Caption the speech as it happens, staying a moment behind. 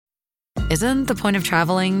Isn't the point of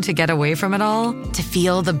traveling to get away from it all? To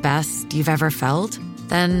feel the best you've ever felt?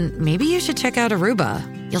 Then maybe you should check out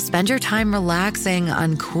Aruba. You'll spend your time relaxing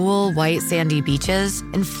on cool, white, sandy beaches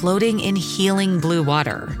and floating in healing blue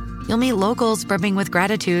water. You'll meet locals brimming with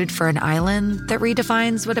gratitude for an island that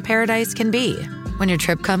redefines what a paradise can be. When your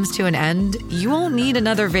trip comes to an end, you won't need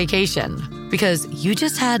another vacation because you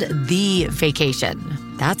just had the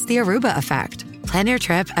vacation. That's the Aruba effect. Plan your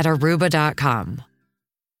trip at Aruba.com.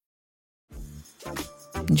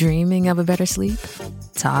 Dreaming of a better sleep?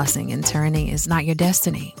 Tossing and turning is not your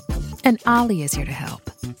destiny. And Ollie is here to help.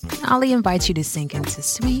 Ollie invites you to sink into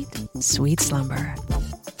sweet, sweet slumber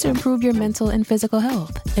to improve your mental and physical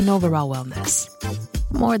health and overall wellness.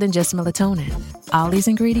 More than just melatonin, Ollie's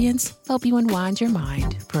ingredients help you unwind your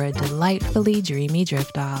mind for a delightfully dreamy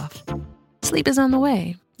drift off. Sleep is on the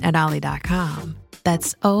way at Ollie.com.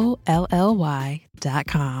 That's OLLY.com.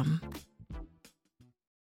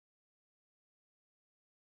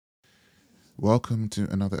 Welcome to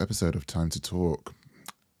another episode of Time to Talk.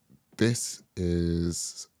 This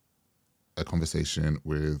is a conversation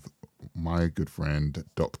with my good friend,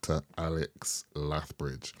 Dr. Alex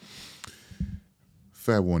Lathbridge.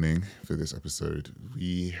 Fair warning for this episode,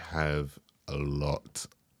 we have a lot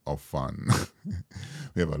of fun.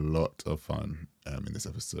 We have a lot of fun in this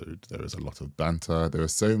episode. There is a lot of banter. There are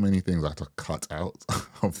so many things I had to cut out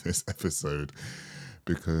of this episode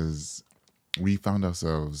because we found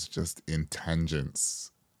ourselves just in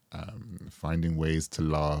tangents, finding ways to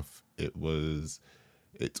laugh.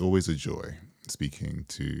 It's always a joy speaking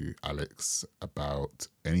to Alex about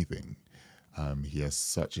anything. He has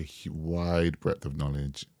such a wide breadth of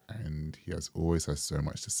knowledge, and he always has so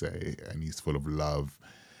much to say, and he's full of love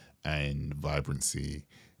and vibrancy,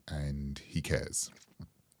 and he cares.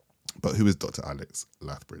 But who is Dr. Alex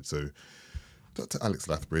Lathbridge? So Dr. Alex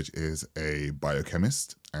Lathbridge is a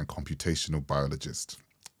biochemist and computational biologist,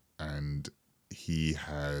 and he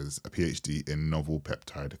has a PhD in novel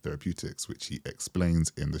peptide therapeutics, which he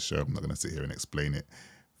explains in the show. I'm not going to sit here and explain it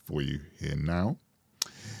for you here now.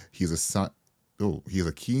 He's a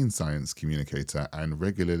keen science communicator and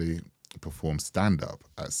regularly performs stand-up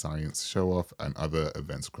at science show-off and other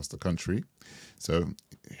events across the country. So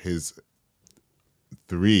his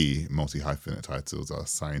 3 multi-hyphenate titles are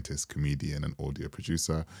scientist, comedian, and audio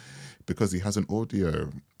producer, because he has an audio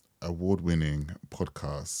award-winning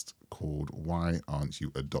podcast called Why Aren't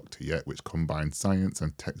You a Doctor Yet?, which combines science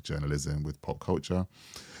and tech journalism with pop culture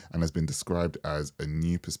and has been described as a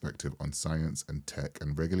new perspective on science and tech,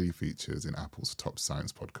 and regularly features in Apple's top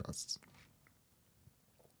science podcasts.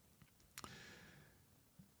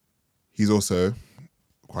 He's also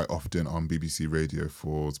quite often on BBC Radio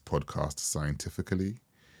 4's podcast Scientifically,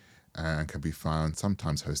 and can be found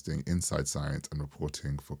sometimes hosting Inside Science and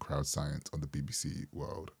reporting for Crowd Science on the BBC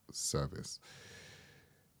World Service.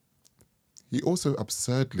 He also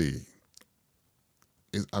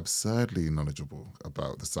is absurdly knowledgeable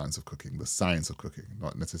about the science of cooking, not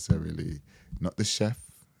the chef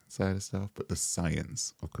side of stuff, but the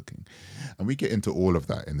science of cooking. And we get into all of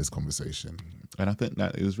that in this conversation. And I think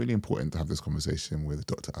that it was really important to have this conversation with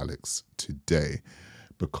Dr. Alex today,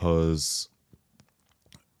 because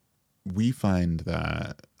we find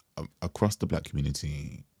that across the Black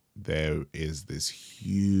community, there is this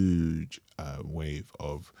huge wave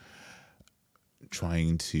of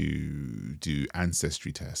trying to do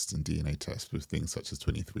ancestry tests and DNA tests with things such as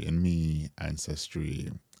 23andMe,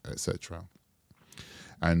 Ancestry, etc.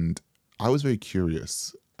 And I was very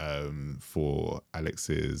curious for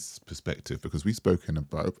Alex's perspective, because we've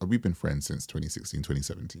been friends since 2016,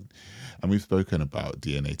 2017, and we've spoken about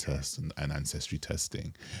DNA tests and ancestry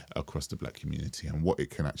testing across the Black community and what it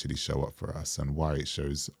can actually show up for us and why it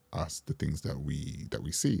shows us the things that we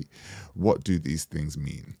see. What do these things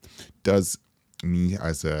mean? Does me,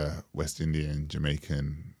 as a West Indian,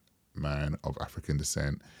 Jamaican man of African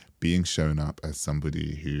descent, being shown up as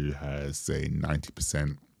somebody who has, say,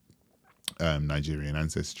 90% Nigerian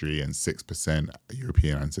ancestry and 6%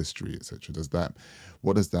 European ancestry, etc.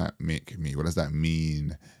 What does that make me? What does that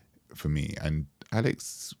mean for me? And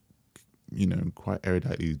Alex, quite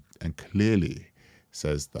eruditely and clearly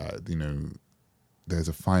says that, there's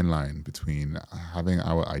a fine line between having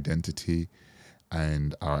our identity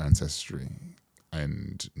and our ancestry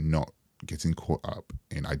and not getting caught up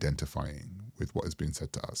in identifying with what has been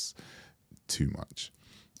said to us too much.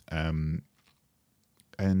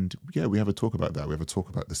 And yeah, we have a talk about that. We have a talk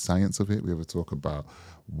about the science of it. We have a talk about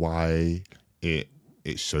why it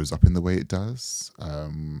shows up in the way it does,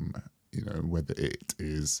 whether it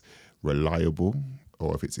is reliable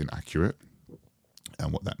or if it's inaccurate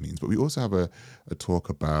and what that means. But we also have a talk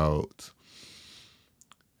about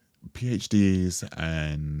PhDs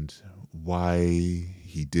and why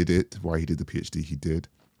he did it, why he did the PhD he did.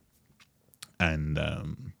 And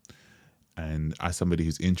as somebody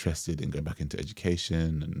who's interested in going back into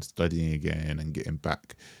education and studying again and getting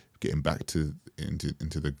back to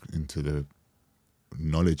into the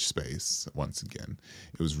knowledge space once again,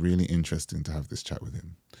 it was really interesting to have this chat with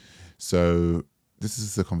him. So this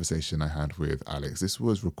is the conversation I had with Alex. This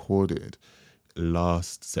was recorded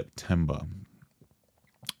last September,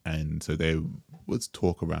 and so there was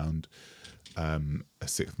talk around a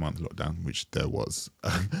 6-month lockdown, which there was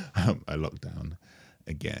a lockdown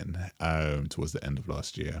again towards the end of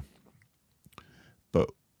last year. But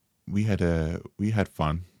we had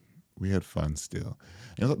fun. We had fun still.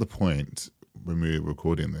 And at the point when we were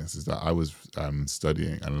recording this is that I was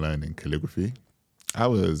studying and learning calligraphy. I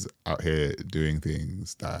was out here doing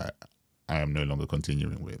things that I am no longer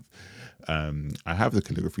continuing with. I have the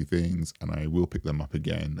calligraphy things and I will pick them up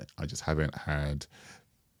again. I just haven't had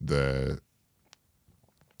the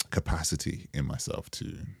capacity in myself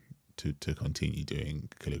to continue doing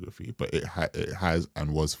calligraphy, but it has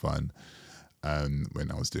and was fun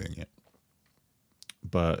when I was doing it.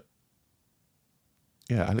 But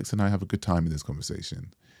yeah, Alex and I have a good time in this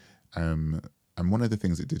conversation. And one of the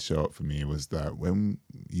things that did show up for me was that when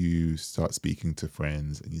you start speaking to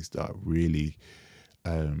friends and you start really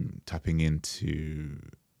tapping into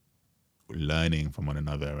learning from one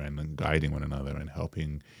another and guiding one another and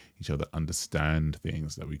helping each other understand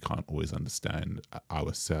things that we can't always understand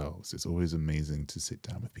ourselves, it's always amazing to sit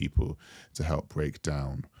down with people to help break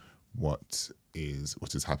down what is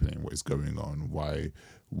happening, what is going on, why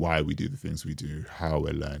we do the things we do, how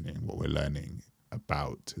we're learning, what we're learning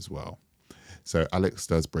about as well. So Alex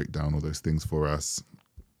does break down all those things for us.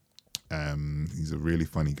 He's a really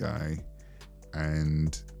funny guy,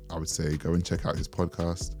 and I would say go and check out his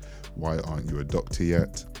podcast, Why Aren't You a Doctor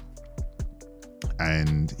Yet?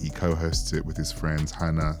 And he co-hosts it with his friends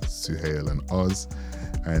Hannah, Suhail and Oz,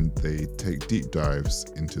 and they take deep dives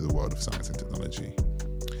into the world of science and technology.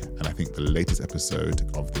 And I think the latest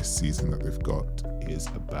episode of this season that they've got is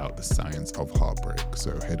about the science of heartbreak.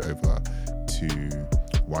 So head over to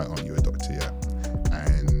Why Aren't You a Doctor Yet?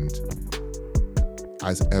 And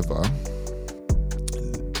as ever,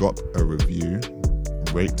 drop a review,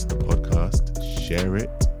 rate the podcast, share it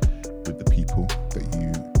with the people that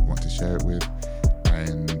you want to share it with,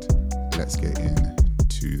 and let's get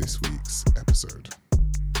into this week's episode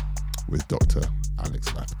with Dr. Alex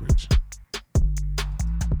Lathbridge.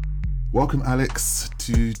 Welcome, Alex,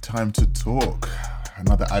 to Time to Talk.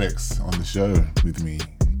 Another Alex on the show with me.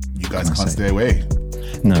 You guys can't stay away.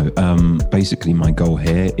 No, basically my goal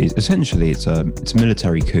here is essentially it's a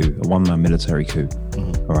military coup, a one-man military coup.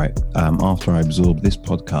 Mm-hmm. All right. After I absorb this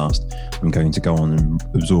podcast, I'm going to go on and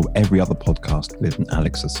absorb every other podcast with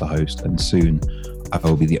Alex as the host, and soon I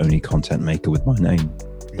will be the only content maker with my name.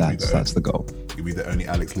 That's the goal. You'll be the only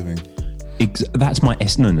Alex living. That's my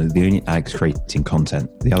the only Alex creating content.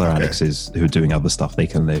 The other Alexes who are doing other stuff, they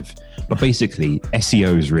can live. But basically,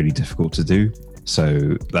 SEO is really difficult to do.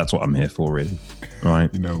 So that's what I'm here for, really.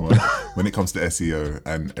 Right. You know what? When it comes to SEO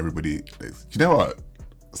and everybody, you know what?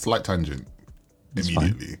 Slight tangent. It's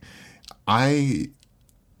immediately. Fine.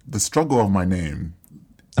 The struggle of my name.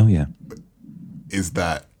 Oh yeah. Is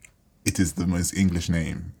that it is the most English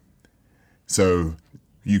name. So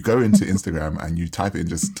you go into Instagram and you type in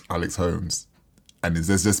just Alex Holmes, and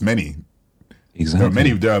there's just many.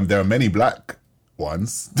 Exactly. There are many black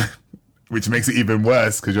ones, which makes it even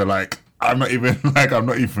worse because you're like, I'm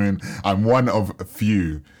one of a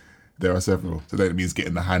few. There are several. So that means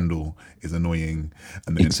getting the handle is annoying,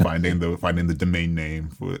 and then finding the domain name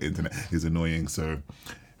for internet is annoying. So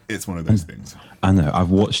it's one of those things. I know. I've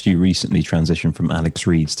watched you recently transition from Alex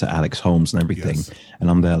Reads to Alex Holmes and everything. Yes. And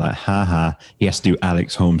I'm there like, haha, he has to do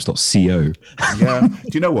alexholmes.co. Yeah.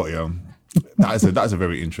 Do you know what, yo? That is a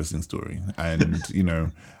very interesting story. And,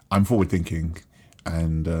 I'm forward thinking,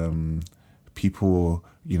 and people,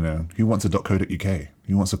 who wants a .co.uk?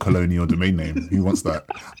 Who wants a colonial domain name? Who wants that?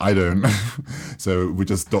 I don't. So we're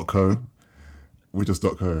just .co. We're just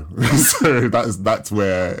 .co. So that's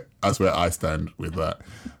where I stand with that.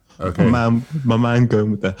 Okay. My man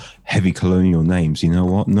going with the heavy colonial names. You know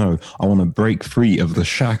what? No, I want to break free of the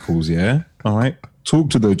shackles. Yeah. All right.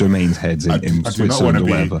 Talk to the domains heads in Switzerland or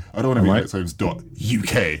whatever. I don't want to be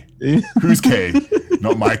alexholmes.uk. Who's K?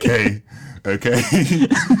 Not my K. Okay.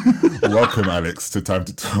 Welcome, Alex, to Time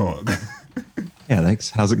to Talk. Hey,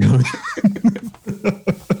 Alex, how's it going?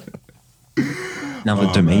 Now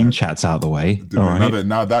the domain chat's out of the way.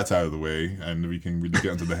 Now that's out of the way, and we can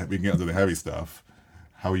get onto the heavy stuff.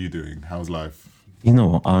 How are you doing? How's life? You know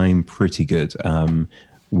what? I'm pretty good.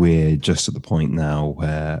 we're just at the point now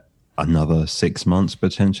where another 6 months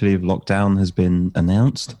potentially of lockdown has been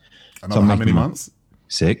announced. Another how many months?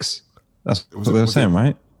 6. That's what they were saying,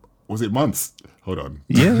 right? Was it months? Hold on.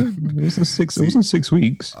 Yeah, it wasn't 6. It wasn't 6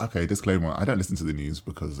 weeks. Okay, disclaimer: I don't listen to the news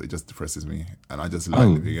because it just depresses me, and I just like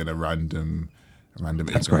living in a random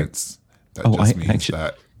That's ignorance. Great.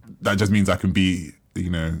 That just means I can be,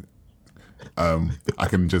 I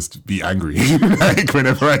can just be angry. Like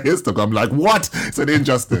whenever I hear stuff, I'm like, what? It's an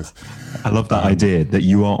injustice. I love that idea that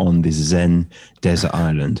you are on this Zen desert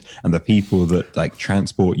island, and the people that like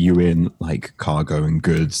transport you in like cargo and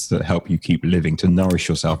goods that help you keep living to nourish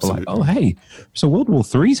yourself Absolutely. are like, oh hey, so World War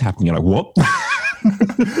III is happening. You're like, what?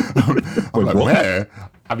 I'm like, what? Where?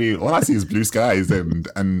 I mean, all I see is blue skies and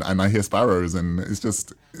I hear sparrows, and it's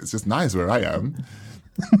just nice where I am.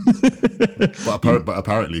 but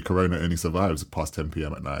apparently Corona only survives past 10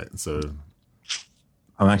 p.m. at night, so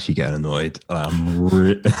I'm actually getting annoyed. Let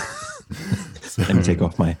me take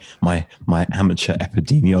off my amateur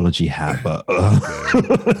epidemiology hat, but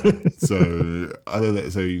okay. So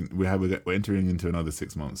we're entering into another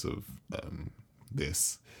 6 months of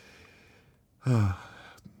this.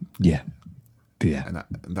 yeah, and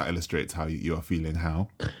that illustrates how you are feeling. How?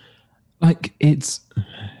 Like it's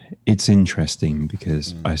interesting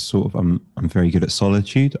because I'm very good at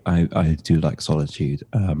solitude. I do like solitude,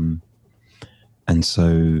 and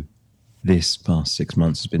so this past 6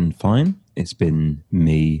 months has been fine. It's been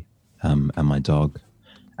me and my dog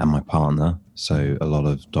and my partner, so a lot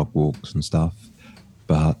of dog walks and stuff.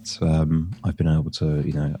 But I've been able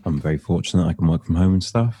to, I'm very fortunate. I can work from home and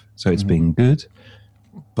stuff, so it's been good.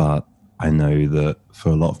 But I know that for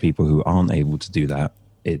a lot of people who aren't able to do that,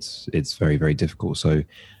 it's very, very difficult. So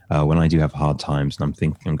when I do have hard times and I'm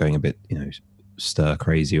thinking I'm going a bit, stir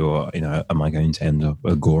crazy, or am I going to end up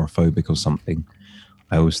agoraphobic or something?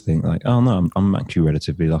 I always think like, oh no, I'm actually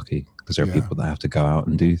relatively lucky because there are people that have to go out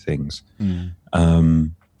and do things.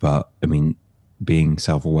 But I mean, being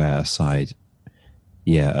self-aware aside,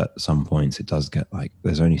 at some points it does get like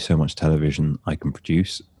there's only so much television I can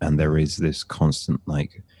produce, and there is this constant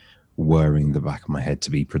like worrying the back of my head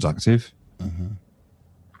to be productive.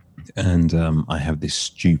 And I have this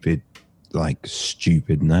stupid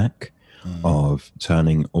knack of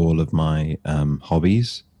turning all of my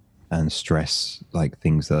hobbies and stress, like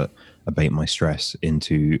things that abate my stress,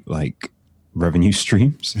 into like revenue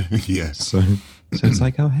streams. Yes. So it's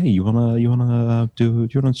like, oh hey, do you wanna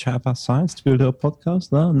chat about science? Do a little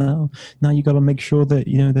podcast? No. You got to make sure that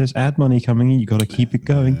there's ad money coming in. You got to keep it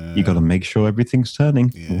going. You got to make sure everything's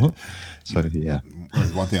turning. Yeah. So yeah.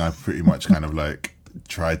 One thing I pretty much kind of like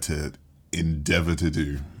tried to endeavor to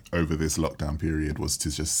do over this lockdown period was to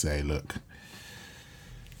just say, look,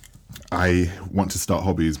 I want to start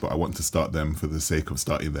hobbies, but I want to start them for the sake of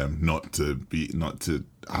starting them, not to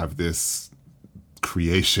have this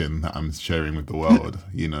creation that I'm sharing with the world,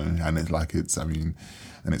 and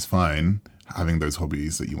it's fine having those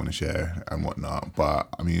hobbies that you want to share and whatnot. But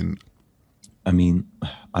I mean,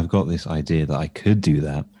 I've got this idea that I could do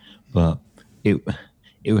that, but it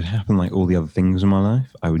would happen like all the other things in my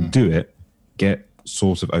life. I would do it, get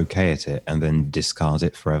sort of okay at it, and then discard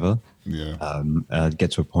it forever.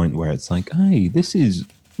 Get to a point where it's like, hey, this is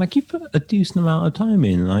like you put a decent amount of time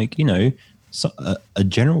in, like a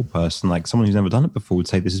general person, like someone who's never done it before, would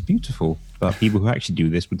say this is beautiful, but people who actually do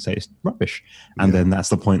this would say it's rubbish. And then that's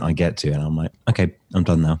the point I get to, and I'm like, okay, I'm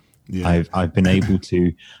done now. I've been able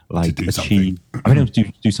to like achieve. I've been able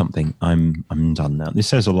to do something. I'm done now. This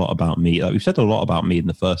says a lot about me. Like, we've said a lot about me in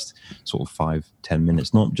the first sort of 5-10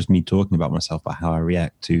 minutes. Not just me talking about myself, but how I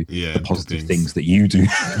react to the positive things that you do.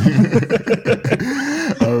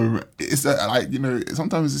 It's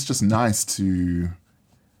sometimes it's just nice to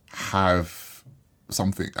have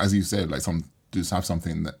something, as you said, like just have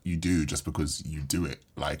something that you do just because you do it.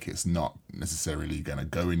 Like it's not necessarily gonna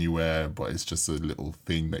go anywhere, but it's just a little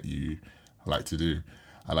thing that you like to do.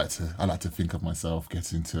 I like to think of myself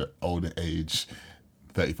getting to older age,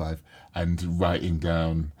 35, and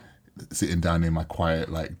sitting down in my quiet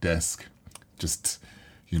like desk, just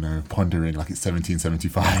pondering like it's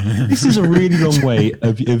 1775. This is a really long way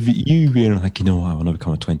of you being like, I want to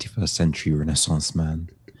become a 21st century Renaissance man.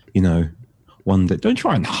 One that don't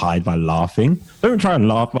try and hide by laughing. Don't try and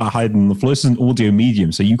laugh by hiding on the floor. This is an audio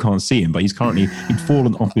medium, so you can't see him, but he'd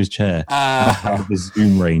fallen off his chair out of his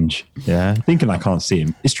zoom range. Yeah, thinking I can't see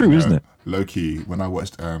him. It's true, isn't it? Low key, when I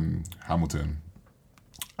watched Hamilton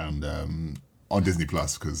and on Disney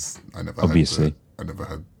Plus, because I never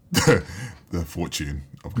had the fortune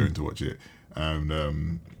of going to watch it. And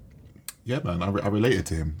man, I related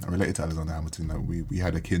to him. I related to Alexander Hamilton. Like we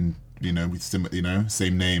had a kin,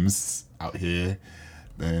 same names out here,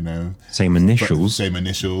 you know, Same initials. same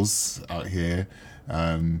initials out here.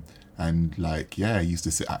 And like, yeah, he used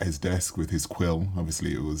to sit at his desk with his quill.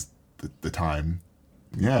 Obviously, it was the time.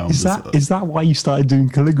 Yeah. Is that why you started doing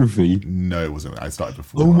calligraphy? No, it wasn't. I started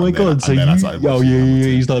before. Oh my and then- god! So and then I you? started Oh watching yeah, Hamilton.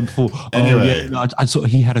 you started before. Anyway. Oh yeah. No, I thought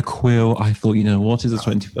he had a quill. I thought, you know, what is a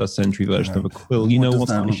 21st century version of a quill? You know What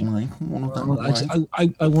does what's that look like? What does that look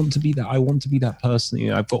like? I want to be that. I want to be that person. You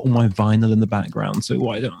know, I've got all my vinyl in the background, so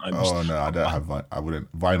why don't I? Just, Oh no, I don't have. I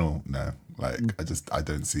wouldn't vinyl. No, like I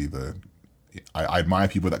don't see the. I admire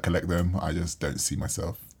people that collect them. I just don't see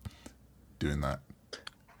myself doing that.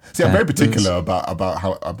 See, I'm very particular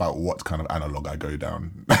about what kind of analog I go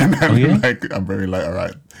down. And yeah? like, I'm very like, all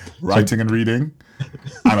right, writing and reading,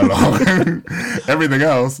 analog. Everything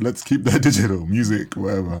else, let's keep that digital, music,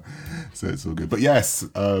 whatever. So it's all good. But yes,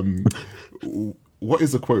 what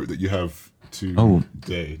is the quote that you have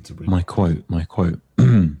today to bring? My quote.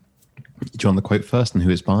 Do you want the quote first and who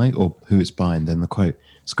it's by, or who it's by and then the quote?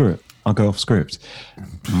 Screw it. I'll go off script.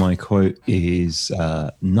 My quote is,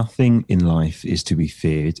 nothing in life is to be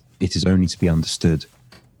feared. It is only to be understood.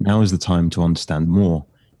 Now is the time to understand more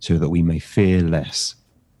so that we may fear less.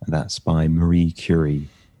 And that's by Marie Curie.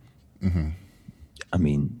 Mm-hmm. I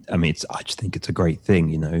mean, I just think it's a great thing,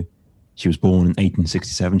 you know. She was born in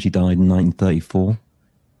 1867. She died in 1934.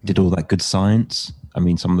 Did all that good science. I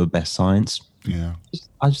mean, some of the best science. Yeah.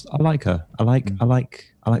 I like her. I like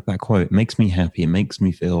that quote. It makes me happy. It makes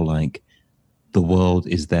me feel like the world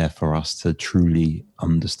is there for us to truly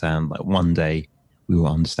understand. Like one day we will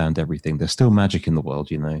understand everything. There's still magic in the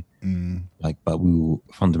world, you know, like, but we will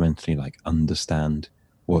fundamentally like understand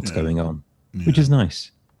what's going on, which is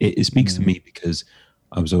nice. It speaks to me because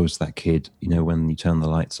I was always that kid, you know, when you turn the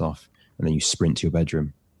lights off and then you sprint to your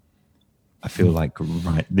bedroom. I feel like,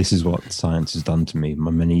 right, this is what science has done to me. My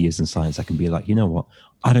many years in science, I can be like, you know what?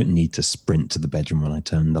 I don't need to sprint to the bedroom when I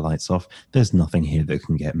turn the lights off. There's nothing here that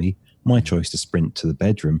can get me. My choice to sprint to the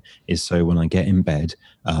bedroom is so when I get in bed,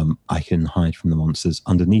 I can hide from the monsters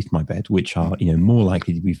underneath my bed, which are, you know, more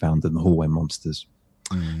likely to be found than the hallway monsters.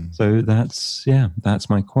 So that's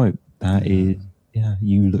my quote. That is,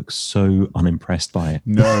 you look so unimpressed by it.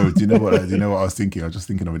 No, do you know what I was thinking? I was just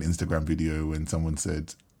thinking of an Instagram video when someone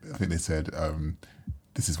said, I think they said,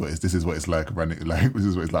 this is what it's like running, like this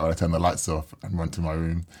is what it's like when I turn the lights off and run to my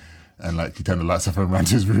room. And like he turned the lights off and ran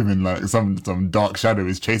to his room, and like some dark shadow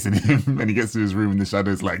is chasing him, and he gets to his room and the shadow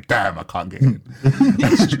is like, damn, I can't get in.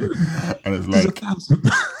 It's true. And it's like,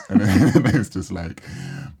 and then it's just like,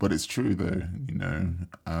 but it's true though, you know.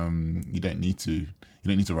 You don't need to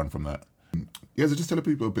run from that. Yeah, so just tell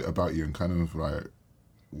people a bit about you and kind of like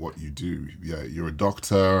what you do. Yeah, you're a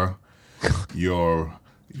doctor. You're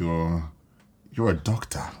a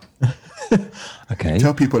doctor. Okay.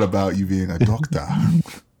 Tell people about you being a doctor.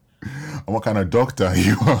 And what kind of doctor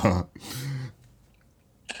you are.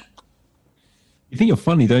 You think you're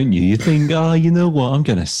funny, don't you? You think, you know what? I'm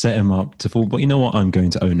going to set him up to fall, but you know what? I'm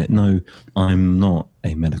going to own it. No, I'm not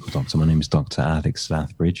a medical doctor. My name is Dr. Alex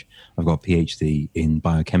Slathbridge. I've got a PhD in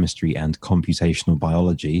biochemistry and computational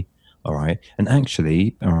biology. All right. And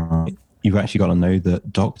actually, you've actually got to know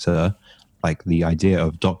that doctor, like the idea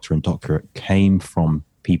of doctor and doctorate came from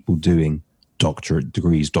people doing doctoral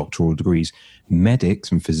degrees.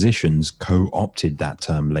 Medics and physicians co-opted that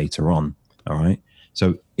term later on. All right.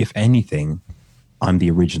 So if anything, I'm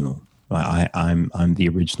the original. I'm the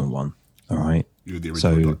original one. All right. You're the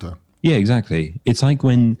original doctor. Yeah, exactly. It's like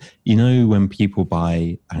when people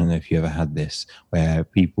buy, I don't know if you ever had this, where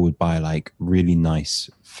people would buy like really nice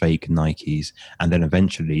fake Nikes, and then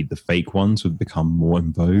eventually the fake ones would become more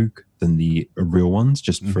in vogue than the real ones,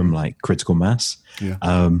 just from like critical mass. Yeah.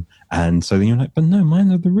 And so then you're like, but no,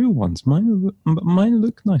 mine are the real ones. Mine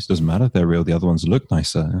look nice. Doesn't matter if they're real. The other ones look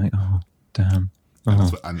nicer. And like, oh, damn.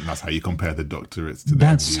 And that's how you compare the doctorates to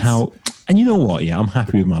that's how, and you know what? Yeah, I'm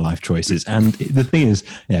happy with my life choices. And the thing is,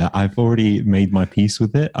 yeah, I've already made my peace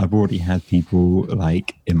with it. I've already had people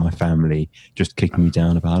like in my family just kicking me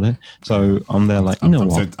down about it. So I'm there like,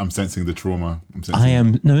 what? I'm sensing the trauma. I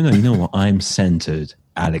am, no, you know what? I am centered,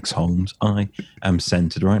 Alex Holmes. I am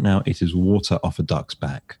centered right now. It is water off a duck's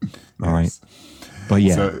back. All right. But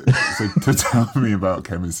yeah. So to tell me about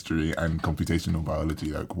chemistry and computational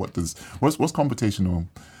biology, like what's computational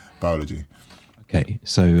biology? Okay,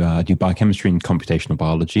 so I do biochemistry and computational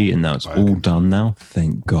biology, and now it's all done now,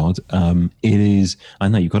 thank God. It is, I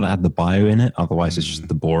know you've got to add the bio in it, otherwise it's just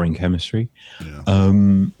the boring chemistry. Yeah.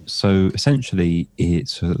 So essentially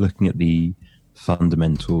it's looking at the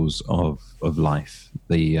fundamentals of life,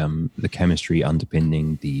 the chemistry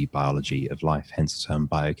underpinning the biology of life, hence the term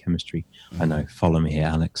biochemistry. I know, follow me here,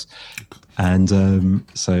 Alex. And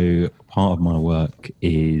so part of my work,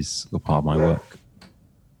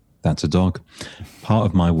 that's a dog. Part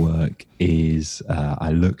of my work is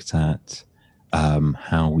I looked at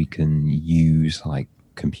how we can use like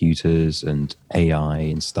computers and AI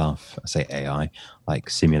and stuff. I say AI, like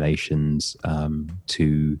simulations,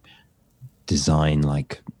 to design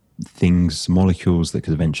like things, molecules that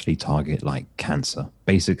could eventually target like cancer.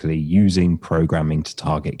 Basically, using programming to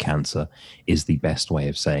target cancer is the best way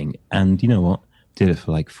of saying. And you know what? Did it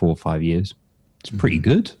for like 4 or 5 years. It's pretty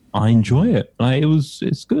good. I enjoy it. Like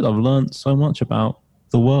it's good. I've learned so much about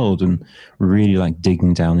the world and really like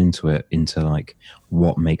digging down into it, into like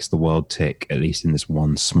what makes the world tick, at least in this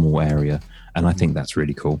one small area. And I think that's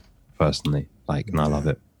really cool, personally. Like, and I love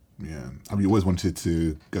it. Yeah. Have you always wanted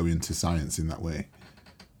to go into science in that way?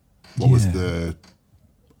 What was the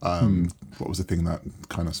thing that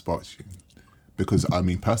kind of sparked you? Because I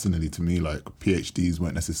mean, personally, to me, like PhDs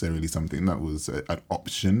weren't necessarily something that was an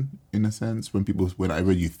option in a sense.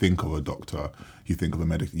 Whenever you think of a doctor, you think of a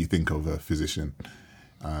medic, you think of a physician.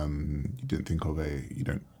 You don't think of it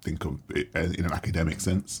in an academic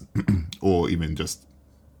sense, or even just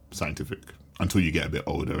scientific, until you get a bit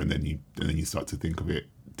older, and then you start to think of it,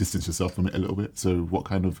 distance yourself from it a little bit. So, what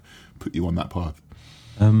kind of put you on that path?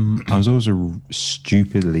 I was always a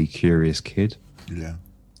stupidly curious kid. Yeah.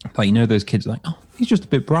 Like, you know, those kids like, oh, he's just a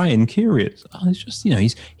bit bright and curious. Oh, it's just, you know,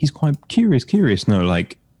 he's quite curious. No,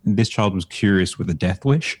 like this child was curious with a death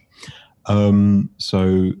wish.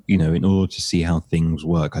 So, you know, in order to see how things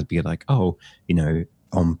work, I'd be like, oh, you know,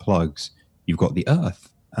 on plugs, you've got the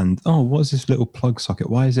earth. And, oh, what's this little plug socket?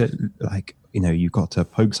 Why is it like, you know, you've got to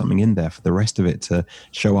poke something in there for the rest of it to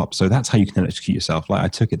show up. So that's how you can electrocute yourself. Like I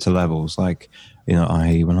took it to levels like, you know,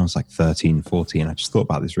 when I was like 13, 14, I just thought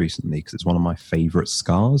about this recently because it's one of my favorite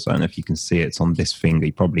scars. I don't know if you can see it. It's on this finger.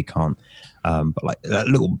 You probably can't. But like that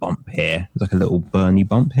little bump here, like a little burny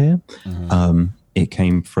bump here. Mm-hmm. It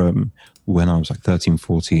came from when I was like 13,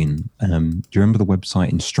 14. Do you remember the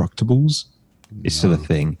website Instructables? It's still a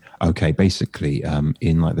thing. Okay, basically,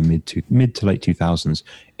 in like the mid to late 2000s,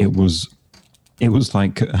 it was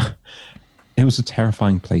like it was a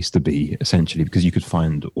terrifying place to be, essentially, because you could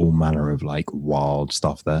find all manner of like wild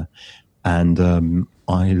stuff there. And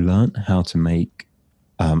I learned how to make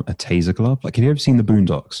a taser glove. Like, have you ever seen the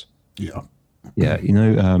Boondocks? Yeah. Yeah, you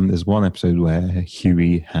know, there's one episode where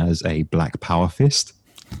Huey has a black power fist.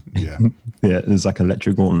 Yeah. Yeah, there's like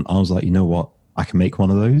electrical, and I was like, you know what? I can make one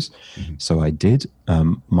of those. Mm-hmm. So I did.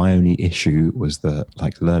 My only issue was that,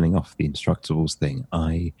 like, learning off the Instructables thing,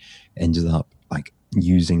 I ended up like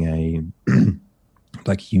using a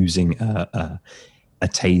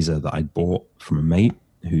taser that I'd bought from a mate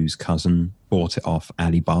whose cousin bought it off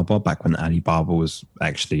Alibaba back when Alibaba was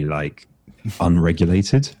actually like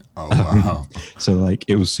unregulated. Oh wow. So like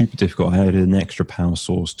it was super difficult. I added an extra power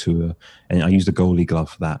source and I used a goalie glove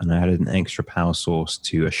for that, and I added an extra power source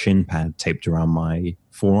to a shin pad taped around my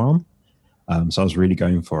forearm. So I was really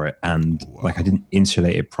going for it, and like I didn't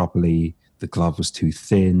insulate it properly. The glove was too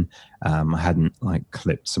thin. I hadn't like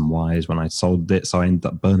clipped some wires when I soldered it, so I ended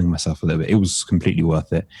up burning myself a little bit. It was completely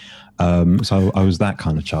worth it. So I was that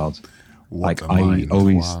kind of child. I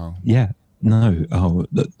always, wow. Yeah. No,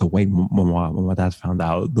 the way when my dad found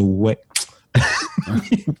out, the way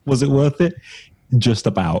was it worth it? Just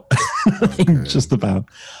about, okay. Just about.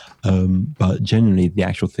 But generally, the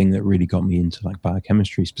actual thing that really got me into like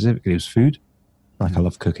biochemistry specifically was food. Like I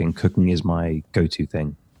love cooking. Cooking is my go-to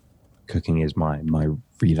thing. Cooking is my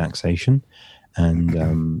relaxation,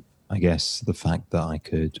 and I guess the fact that I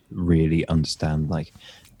could really understand like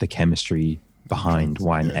the chemistry behind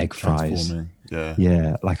why an egg fries.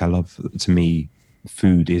 Yeah, like I love, to me,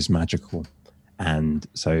 food is magical. And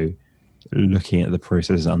so looking at the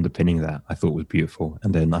processes underpinning that, I thought was beautiful.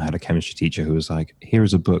 And then I had a chemistry teacher who was like, here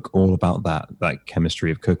is a book all about that, like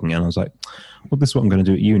chemistry of cooking. And I was like, well, this is what I'm going to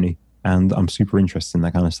do at uni. And I'm super interested in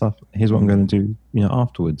that kind of stuff. Here's what I'm going to do, you know,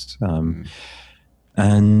 afterwards.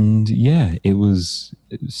 And yeah, it was,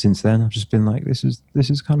 since then I've just been like, this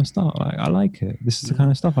is kind of stuff. I like it. This is the kind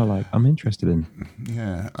of stuff I like. I'm interested in.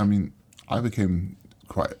 Yeah. I mean, I became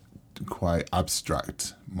quite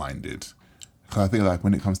abstract minded. I think like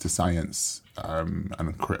when it comes to science,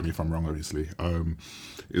 and correct me if I'm wrong, obviously,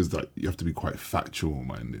 is that you have to be quite factual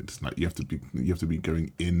minded. Like you have to be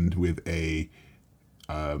going in with a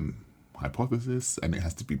hypothesis, and it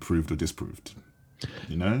has to be proved or disproved.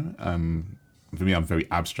 You know, for me, I'm very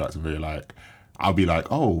abstract and very like, I'll be like,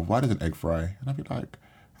 oh, why does an egg fry? And I'll be like,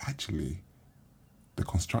 actually, the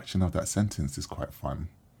construction of that sentence is quite fun.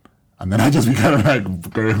 And then I just be kind of like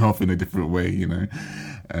going off in a different way, you know,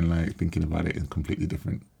 and like thinking about it in completely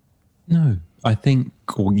different. No, I think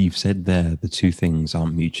what you've said there, the two things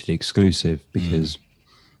aren't mutually exclusive because,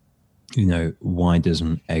 you know, why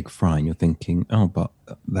doesn't egg fry? And you're thinking, oh, but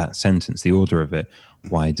that sentence, the order of it,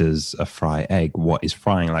 why does a fry egg? What is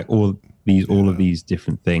frying? Like all of these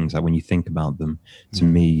different things, like when you think about them, to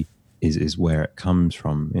me is where it comes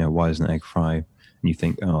from. You know, why doesn't an egg fry? And you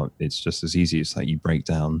think, oh, it's just as easy. It's like you break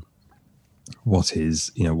down what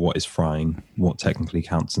is frying, what technically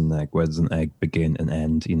counts an egg, where does an egg begin and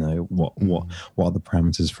end, you know, what are the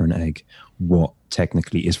parameters for an egg, what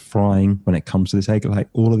technically is frying when it comes to this egg. Like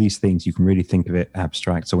all of these things, you can really think of it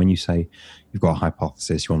abstract. So when you say you've got a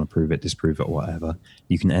hypothesis, you want to prove it, disprove it, or whatever,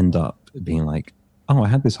 you can end up being like, oh, I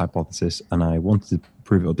had this hypothesis and I wanted to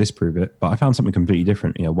prove it or disprove it, but I found something completely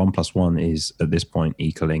different. You know, 1 + 1 is at this point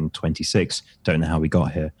equaling 26. Don't know how we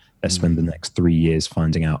got here. Let's spend the next 3 years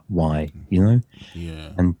finding out why, you know?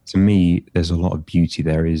 Yeah. And to me, there's a lot of beauty.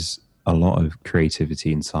 There is a lot of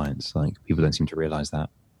creativity in science. Like people don't seem to realize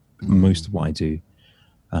that. Most of what I do,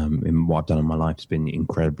 in what I've done in my life has been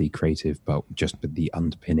incredibly creative, but just with the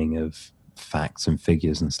underpinning of facts and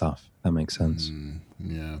figures and stuff. That makes sense.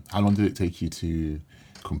 Yeah. How long did it take you to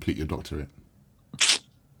complete your doctorate?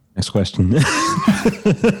 Next question.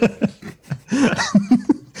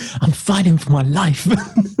 I'm fighting for my life.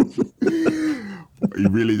 You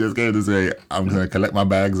really just going to say, I'm going to collect my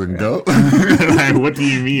bags and go? Like, what do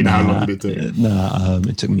you mean? How long did it take?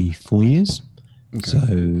 It took me 4 years. Okay.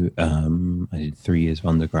 So I did 3 years of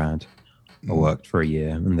undergrad. I worked for a year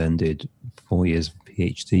and then did 4 years of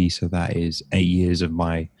PhD. So that is 8 years of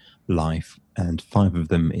my life, and 5 of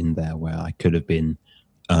them in there where I could have been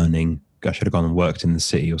earning. I should have gone and worked in the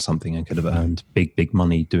city or something. I could have earned big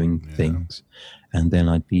money doing things, and then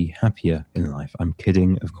I'd be happier in life. I'm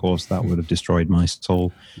kidding, of course. That would have destroyed my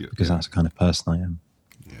soul because that's the kind of person I am.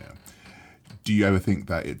 Yeah. Do you ever think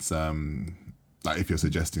that it's like if you're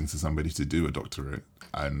suggesting to somebody to do a doctorate,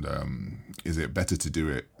 and is it better to do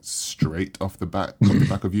it straight off the back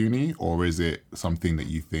of uni, or is it something that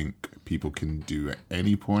you think people can do at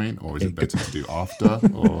any point, or is it better to do after?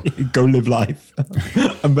 Or go live life,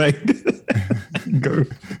 and go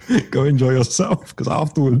enjoy yourself, because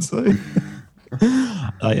afterwards, I'm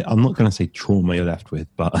not going to say trauma you're left with,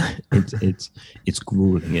 but it's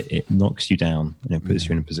grueling. It knocks you down, and it puts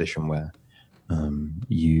you in a position where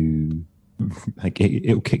you. Like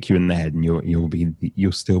it'll kick you in the head, and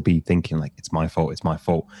you'll still be thinking like it's my fault.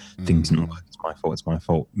 Things didn't work. It's my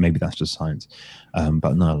fault. Maybe that's just science.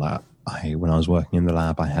 But no, like when I was working in the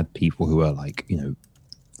lab, I had people who were like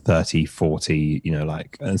 30, 40.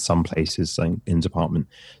 Like some places in department,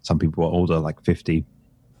 some people were older, like 50.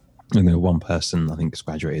 And then one person I think just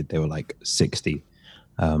graduated. They were like 60.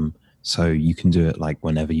 So you can do it like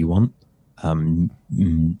whenever you want.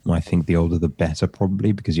 I think the older the better,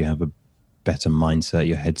 probably, because you have a better mindset,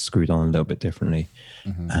 your head's screwed on a little bit differently,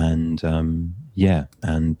 and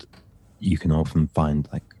and you can often find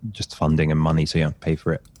like just funding and money, so you don't have to pay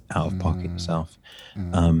for it out of pocket yourself.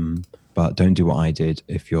 But don't do what I did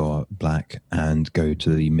if you're black and go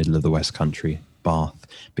to the middle of the West Country, Bath,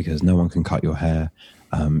 because no one can cut your hair.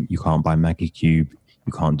 You can't buy Maggie Cube,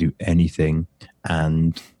 you can't do anything,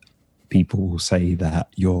 and people will say that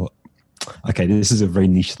you're okay, this is a very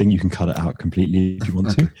niche thing. You can cut it out completely if you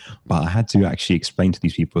want to. But I had to actually explain to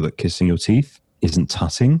these people that kissing your teeth isn't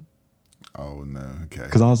tutting. Oh no, okay.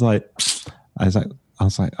 Because I was like, I had to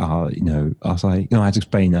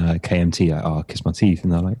explain KMT, like, kiss my teeth,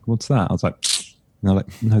 and they're like, what's that? I was like, and they're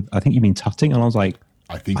like, no, I think you mean tutting, and I was like,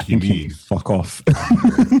 I think you mean fuck off. So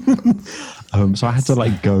I had to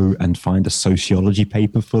like go and find a sociology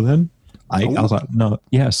paper for them. I was like, no,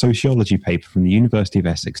 a sociology paper from the University of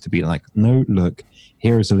Essex to be like, no, look,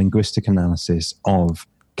 here is a linguistic analysis of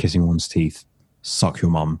kissing one's teeth. Suck your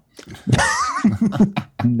mum.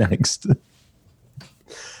 Next.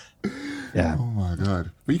 Yeah. Oh my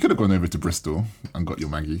God. But you could have gone over to Bristol and got your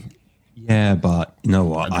Maggie. Yeah, but you know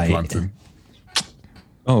what?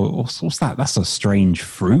 What's that? That's a strange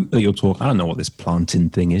fruit that you're talking. I don't know what this plantain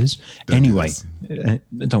thing is. Anyway,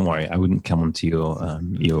 don't worry. I wouldn't come onto your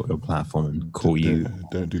platform and call you.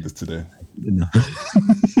 Don't do this today. No.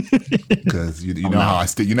 Because you know how I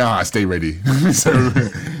stay. You know how I stay ready. So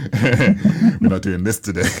we're not doing this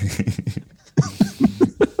today.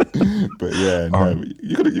 But yeah, no,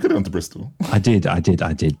 you could have gone to Bristol. I did.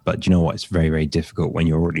 But do you know what? It's very, very difficult when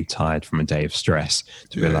you're already tired from a day of stress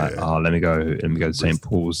to be like, let me go to St.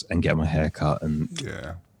 Paul's and get my hair cut. And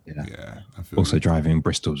yeah. Also, driving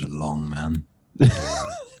Bristol's long, man.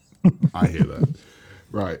 I hear that.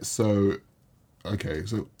 Right. So Okay,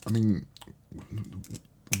 so I mean,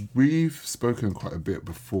 we've spoken quite a bit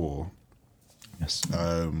before, Yes.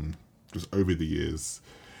 just over the years,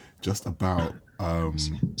 just about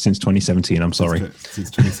Since 2017, I'm sorry.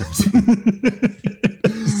 Since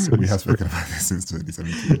 2017. We have spoken about this since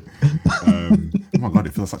 2017. Oh my god,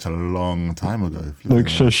 it feels such a long time ago. Like,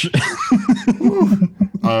 shush.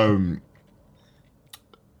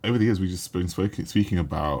 Over the years, we've just been speaking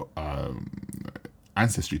about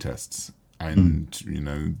ancestry tests, and you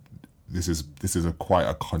know, this is quite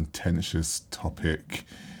a contentious topic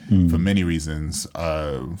for many reasons.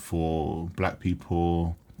 For Black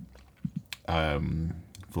people,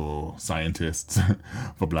 for scientists,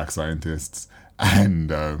 for Black scientists,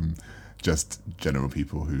 and just general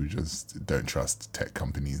people who just don't trust tech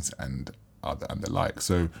companies and the like.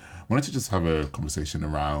 So, I wanted to just have a conversation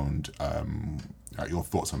around your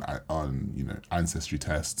thoughts on you know, ancestry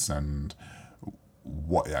tests and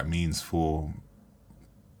what that means for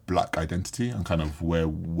Black identity and kind of where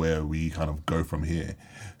we kind of go from here.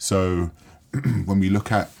 So when we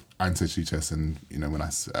look at ancestry tests, and you know, when I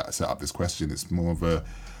set up this question, it's more of a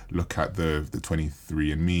look at the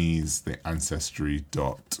 23andMe's, the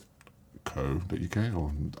ancestry.co.uk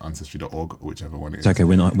or ancestry.org, whichever one it is. It's okay.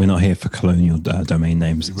 We're not here for colonial domain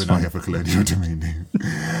names. We're not here for colonial domain names.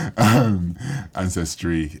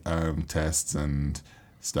 Ancestry tests and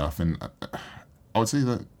stuff, and I would say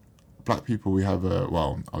that Black people, we have I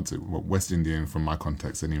would say West Indian, from my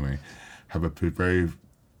context anyway, have a very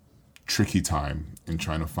tricky time in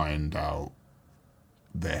trying to find out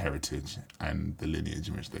their heritage and the lineage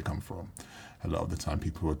in which they come from. A lot of the time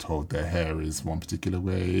people are told their hair is one particular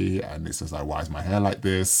way, and it's just like, why is my hair like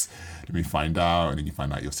this? Let me find out. And then you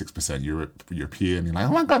find out you're 6% European. You're like,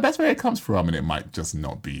 oh my God, that's where it comes from. And it might just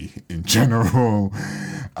not be in general.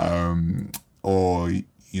 Or,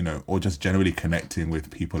 you know, or just generally connecting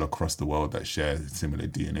with people across the world that share similar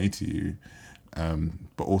DNA to you.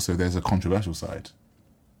 But also there's a controversial side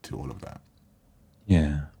to all of that.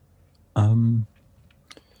 Yeah.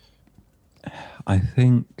 I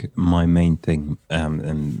think my main thing,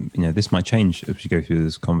 and you know, this might change as we go through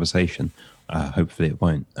this conversation. Hopefully, it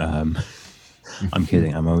won't. I'm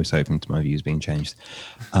kidding. I'm always hoping to my views being changed.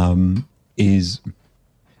 Is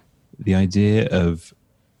the idea of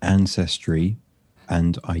ancestry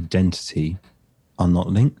and identity are not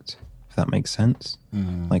linked? If that makes sense.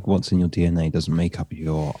 Like, what's in your DNA doesn't make up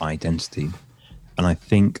your identity, and I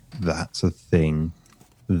think that's a thing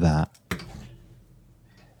that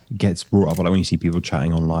gets brought up. Like when you see people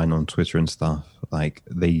chatting online on Twitter and stuff, like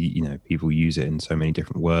they, you know, people use it in so many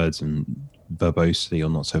different words and verbosely or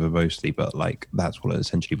not so verbosely, but like that's what it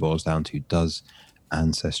essentially boils down to. Does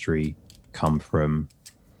ancestry come from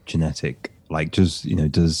genetic, like just, you know,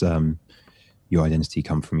 does your identity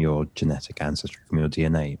come from your genetic ancestry, from your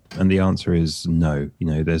DNA? And the answer is no. You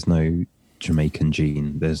know, there's no Jamaican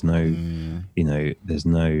gene, there's no you know, there's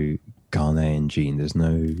no Ghanaian gene, there's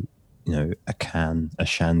no, you know,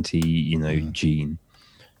 Ashanti, you know, gene.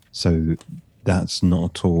 So that's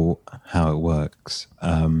not at all how it works.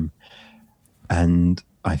 And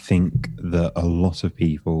I think that a lot of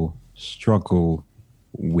people struggle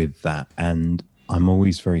with that, and I'm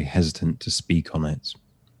always very hesitant to speak on it.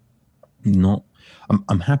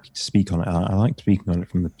 I'm happy to speak on it. I like speaking on it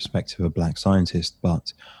from the perspective of a Black scientist,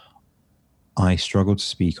 but I struggle to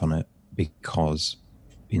speak on it because,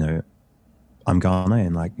 you know, I'm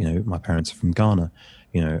Ghanaian, like, you know, my parents are from Ghana.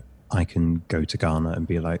 You know, I can go to Ghana and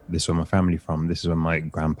be like, this is where my family from. This is where my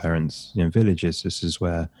grandparents, you know, village is. This is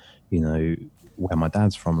where, you know, where my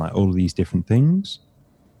dad's from, like all of these different things.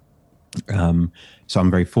 So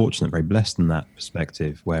I'm very fortunate, very blessed in that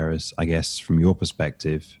perspective. Whereas I guess from your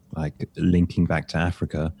perspective, like linking back to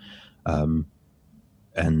Africa, and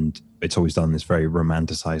it's always done in this very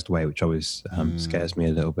romanticized way, which always scares me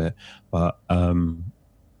a little bit. But,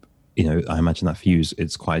 you know, I imagine that for you,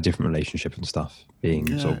 it's quite a different relationship and stuff, being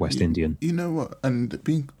sort of West Indian. You know what? And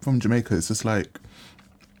being from Jamaica, it's just like,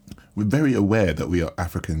 we're very aware that we are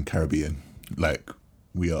African Caribbean. Like,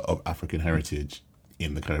 we are of African heritage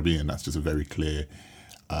in the Caribbean. That's just a very clear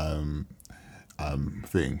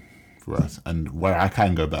thing for us. And where I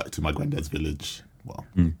can go back to my granddad's village,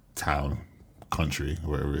 town, country,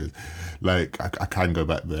 wherever it is, like I can go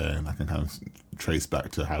back there and I can kind of trace back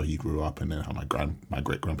to how he grew up and then how my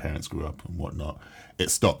great grandparents grew up and whatnot. It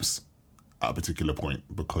stops at a particular point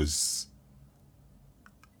because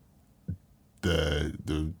the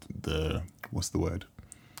what's the word?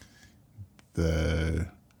 The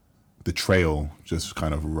trail just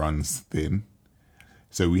kind of runs thin.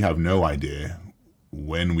 So we have no idea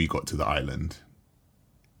when we got to the island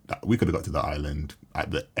we could have got to the island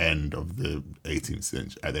at the end of the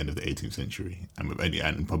 18th century,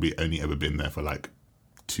 and probably only ever been there for like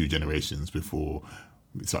 2 generations before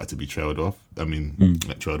we started to be trailed off. I mean,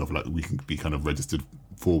 trailed off, like we can be kind of registered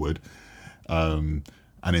forward.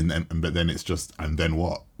 But then it's just, and then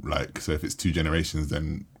what? Like, so if it's 2 generations,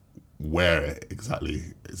 then where exactly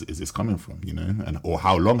is this coming from, you know? And or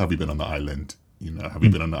how long have we been on the island? You know, have we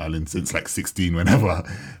been on the island since like 16, whenever?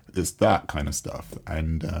 It's that kind of stuff.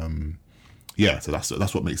 And so that's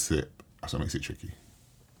what makes it tricky.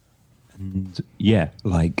 Yeah,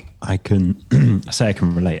 like I can say I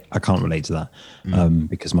can relate. I can't relate to that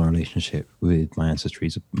because my relationship with my ancestry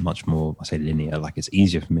is much more, I say, linear. Like it's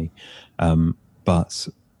easier for me. But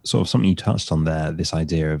sort of something you touched on there, this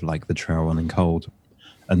idea of like the trail running cold,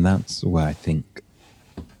 and that's where I think,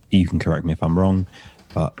 you can correct me if I'm wrong,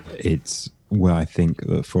 but it's where I think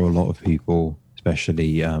that for a lot of people,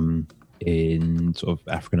 especially in sort of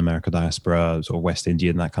African American diaspora, sort of West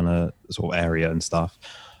Indian, that kind of sort of area and stuff,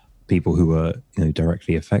 people who were, you know,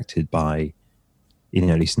 directly affected by, you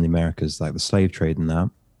know, at least in the Americas, like the slave trade and that.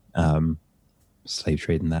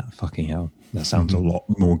 Fucking hell, that sounds a lot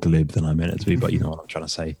more glib than I meant it to be, but you know what I'm trying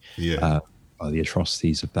to say. Yeah. The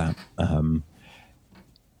atrocities of that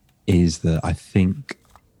is that I think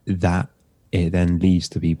that it then leads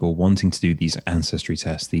to people wanting to do these ancestry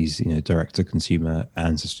tests, these, you know, direct to consumer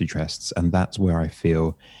ancestry tests, and that's where I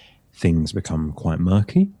feel things become quite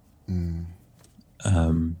murky.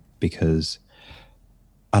 Because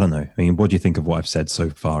I don't know. I mean, what do you think of what I've said so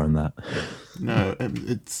far in that? No,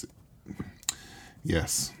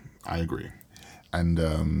 yes, I agree. And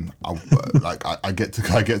I get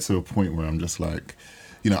to a point where I'm just like,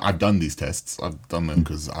 you know, I've done these tests. I've done them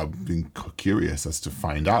because I've been curious as to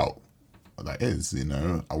find out what that is. You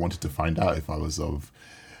know, I wanted to find out if I was of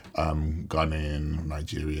Ghanaian,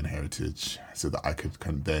 Nigerian heritage, so that I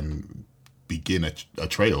could then begin a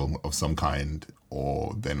trail of some kind,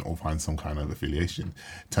 or find some kind of affiliation.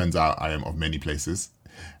 Turns out I am of many places,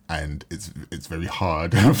 and it's very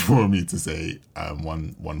hard for me to say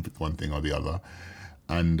one thing or the other,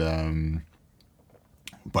 and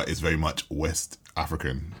but it's very much West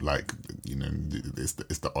African. Like, you know, it's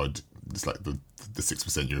the odd. It's like the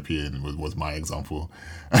 6% European was my example.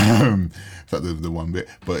 It's like the one bit,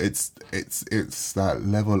 but it's that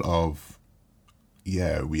level of,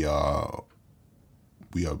 yeah, we are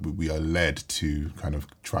led to kind of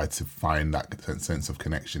try to find that sense of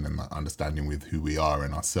connection and that understanding with who we are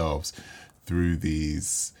and ourselves through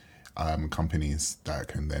these companies that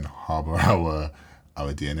can then harbor our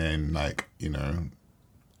DNA. And, like, you know,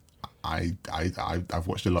 I've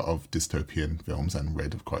watched a lot of dystopian films and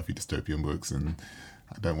read quite a few dystopian books, and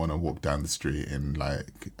I don't want to walk down the street in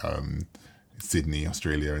like Sydney,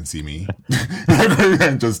 Australia, and see me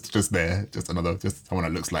just someone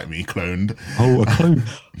that looks like me cloned. Oh, a clone!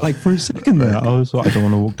 Like for a second there, I was like, I don't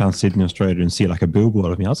want to walk down Sydney, Australia, and see like a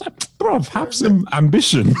billboard of me. I was like, bruv, have some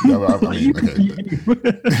ambition. No, I mean,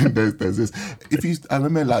 okay. there's this. I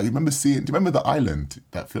remember seeing. Do you remember The Island?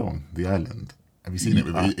 That film, The Island. Have you seen it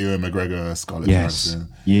with Ewan McGregor, Scarlett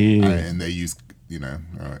Johansson? Yeah. And they use, you know,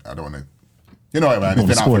 I don't want to. You know what, man?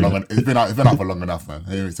 It's been out for long enough, man.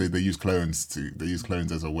 Anyway, so they use clones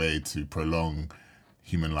as a way to prolong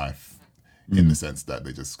human life, in the sense that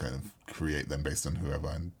they just kind of create them based on whoever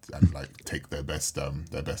and like take their best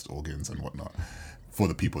organs and whatnot for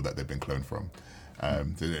the people that they've been cloned from.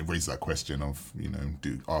 So it raises that question of, you know,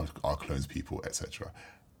 are clones people, etc.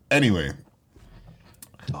 Anyway.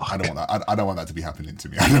 I don't want that. I don't want that to be happening to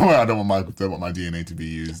me. I don't want my DNA to be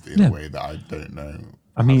used in a way that I don't know.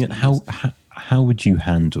 I mean, how would you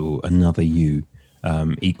handle another you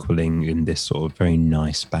equaling in this sort of very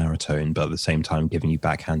nice baritone, but at the same time giving you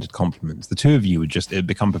backhanded compliments? The two of you would it'd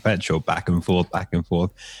become perpetual, back and forth,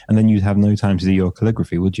 and then you'd have no time to do your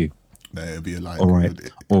calligraphy, would you? No, it'd be like all right,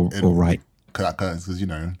 all right. Because you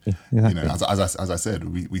know, exactly. You know, as I said,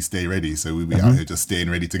 we stay ready, so we be out here just staying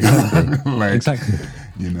ready to go. Like, exactly.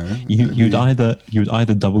 You know, you'd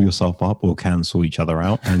either double yourself up or cancel each other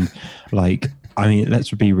out, and like, I mean,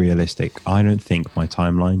 let's be realistic. I don't think my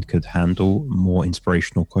timeline could handle more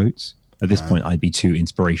inspirational quotes. At this point, I'd be too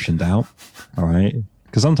inspirationed out. All right,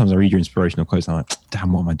 because sometimes I read your inspirational quotes and I'm like,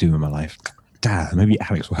 damn, what am I doing with my life? Damn, maybe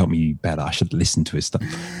Alex will help me better. I should listen to his stuff.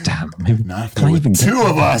 Damn, maybe can I even two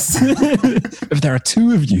of us? If there are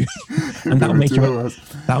two of you, and that'll make your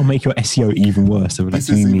SEO even worse. So, like,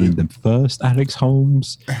 do you mean the first Alex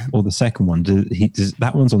Holmes or the second one?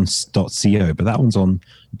 That one's on .co, but that one's on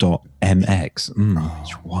 .mx.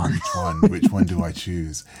 Which one do I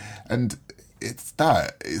choose? And it's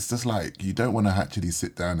just like, you don't want to actually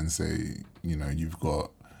sit down and say, you know, you've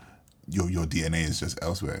got your DNA is just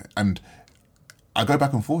elsewhere. And I go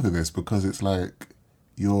back and forth with this because it's like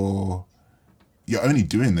you're only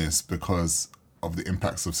doing this because of the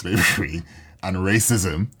impacts of slavery and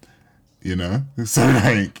racism, you know? So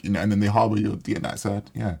like, you know, and then they harbor your DNA. So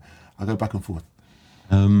yeah, I go back and forth.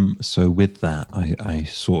 So with that, I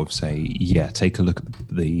sort of say, yeah, take a look at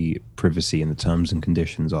the privacy and the terms and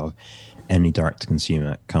conditions of any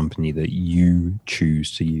direct-to-consumer company that you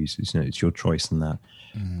choose to use. It's your choice in that.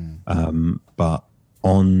 But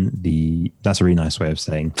that's a really nice way of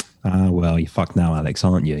saying, well, you fucked now, Alex,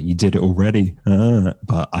 aren't you? You did it already.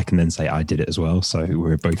 But I can then say I did it as well. So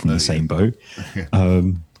we're both in the same boat.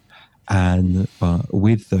 But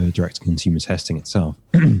with the direct-to-consumer testing itself,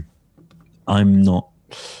 I'm not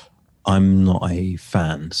a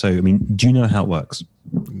fan. So, I mean, do you know how it works?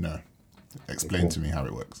 No. Explain to me how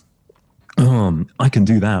it works. I can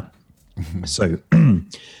do that. So,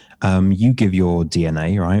 you give your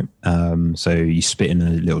DNA, right? So you spit in a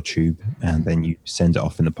little tube and then you send it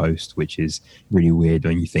off in the post, which is really weird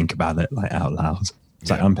when you think about it like out loud.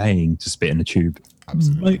 It's like, I'm paying to spit in a tube.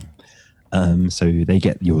 Absolutely. So they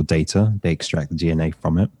get your data, they extract the DNA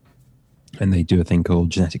from it, and they do a thing called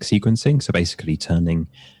genetic sequencing. So basically turning,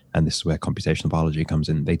 and this is where computational biology comes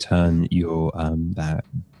in, they turn your that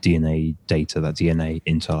DNA data, that DNA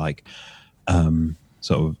into like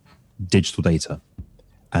sort of digital data.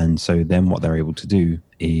 And so then what they're able to do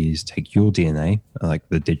is take your DNA, like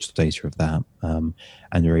the digital data of that, and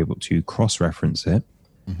they're able to cross-reference it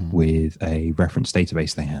with a reference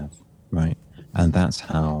database they have, right? And that's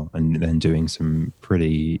how, and then doing some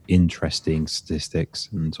pretty interesting statistics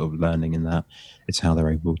and sort of learning in that, it's how they're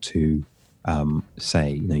able to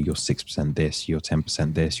say, you know, you're 6% this, you're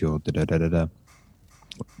 10% this, you're da-da-da-da-da.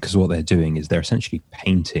 Because what they're doing is they're essentially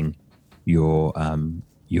painting your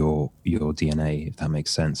DNA, if that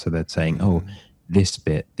makes sense. So they're saying, oh, this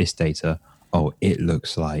bit, this data, oh, it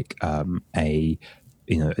looks like a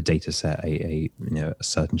data set, a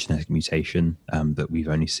certain genetic mutation that we've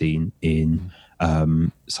only seen in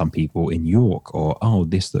some people in York, or oh,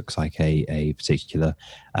 this looks like a particular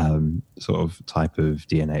sort of type of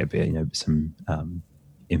DNA, a bit, you know, some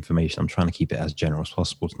information. I'm trying to keep it as general as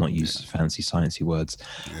possible to not use fancy sciencey words.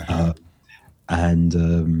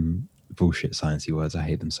 Bullshit sciencey words. I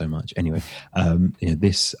hate them so much. Anyway,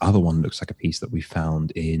 this other one looks like a piece that we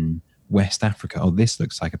found in West Africa. Oh, this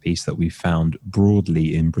looks like a piece that we found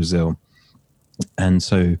broadly in Brazil. And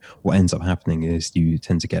so what ends up happening is you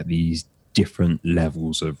tend to get these different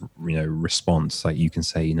levels of, you know, response. Like you can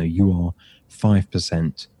say, you know, you are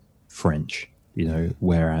 5% French, you know,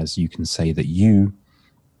 whereas you can say that you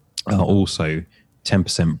are also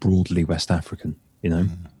 10% broadly West African, you know.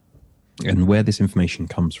 And where this information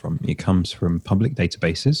comes from, it comes from public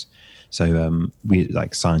databases. So we,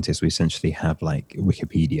 like scientists, we essentially have like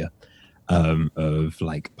Wikipedia of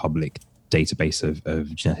like public database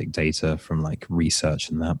of genetic data from like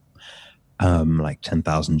research and that, like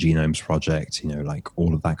 10,000 Genomes Project, you know, like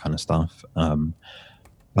all of that kind of stuff.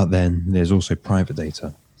 But then there's also private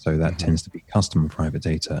data. So that tends to be custom private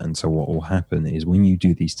data. And so what will happen is when you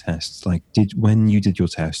do these tests, like when you did your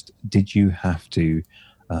test, did you have to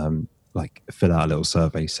like fill out a little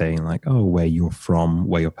survey saying like, oh, where you're from,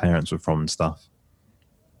 where your parents were from and stuff?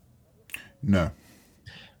 No.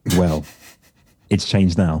 Well, it's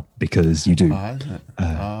changed now because you do.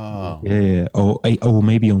 Yeah. Or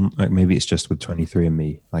maybe maybe it's just with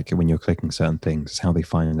 23andMe, like when you're clicking certain things, it's how they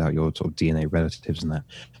find out your sort of DNA relatives and that.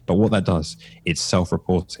 But what that does, it's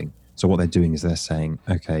self-reporting. So what they're doing is they're saying,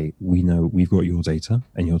 okay, we know we've got your data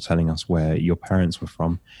and you're telling us where your parents were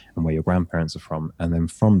from and where your grandparents are from. And then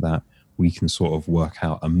from that, we can sort of work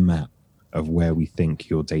out a map of where we think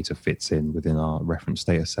your data fits in within our reference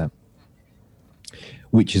data set.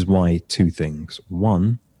 Which is why two things.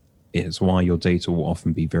 One, it's why your data will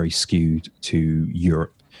often be very skewed to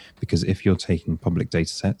Europe, because if you're taking public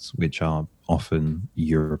data sets, which are often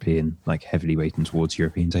European, like heavily weighted towards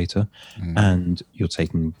European data, and you're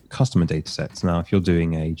taking customer data sets. Now, if you're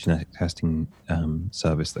doing a genetic testing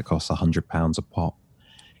service that costs £100 a pop,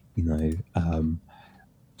 you know,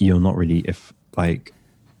 you're not really,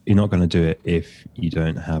 you're not going to do it if you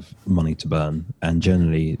don't have money to burn. And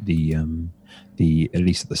generally, at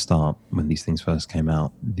least at the start, when these things first came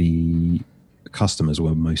out, the customers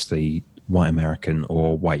were mostly white American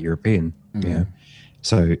or white European. Yeah.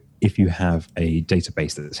 So if you have a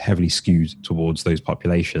database that's heavily skewed towards those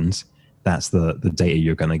populations, that's the data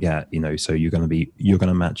you're going to get, you know. So you're going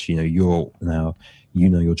to match, you know, you're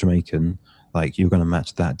Jamaican, like you're going to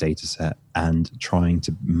match that data set and trying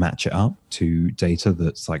to match it up to data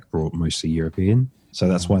that's like brought mostly European. So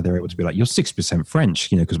that's why they're able to be like, you're 6% French,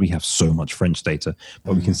 because we have so much French data.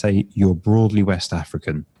 But we can say you're broadly West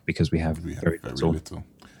African because we have very little.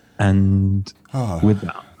 And with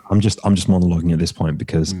that, I'm just monologuing at this point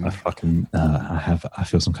because I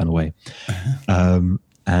feel some kind of way.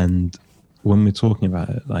 And when we're talking about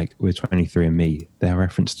it, like with 23andMe, their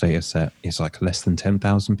reference data set is like less than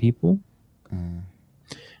 10,000 people.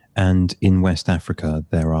 And in West Africa,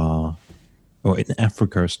 in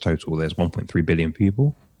Africa as total, there's 1.3 billion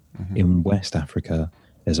people. In West Africa,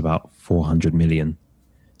 there's about 400 million.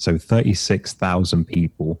 So 36,000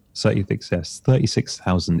 people,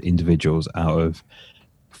 36,000 individuals out of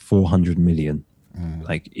 400 million.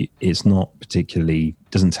 Like it's not particularly,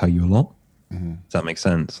 doesn't tell you a lot. Does that make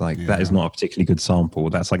sense? Like that is not a particularly good sample.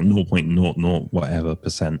 That's like 0.00 whatever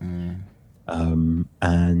percent.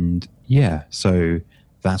 And yeah, so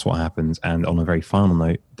that's what happens. And on a very final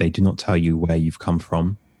note, they do not tell you where you've come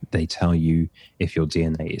from. They tell you if your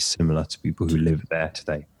DNA is similar to people who live there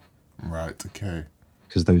today. Right. Okay.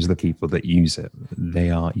 Because those are the people that use it.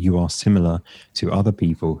 You are similar to other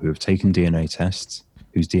people who have taken DNA tests,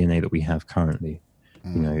 whose DNA that we have currently.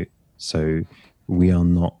 So we are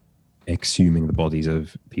not exhuming the bodies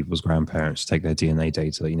of people's grandparents to take their DNA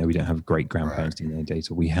data. We don't have great grandparents' DNA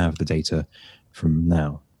data. We have the data from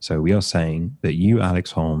now. So we are saying that you,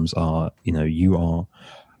 Alex Holmes, are, you are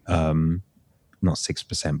not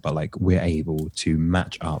 6%, but like we're able to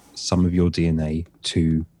match up some of your DNA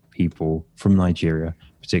to people from Nigeria,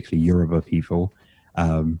 particularly Yoruba people,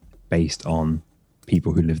 based on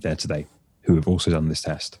people who live there today, who have also done this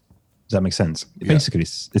test. Does that make sense? Yeah. Basically,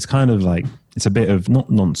 it's kind of like, it's a bit of not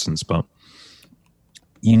nonsense, but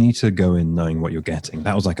you need to go in knowing what you're getting.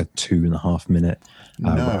 That was like a 2.5 minute.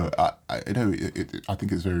 I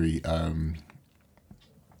think it's very,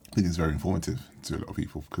 informative to a lot of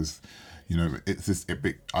people because, it's this.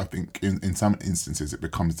 I think in some instances it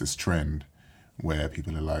becomes this trend where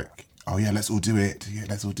people are like, oh yeah, let's all do it. Yeah,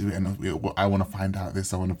 let's all do it. And I want to find out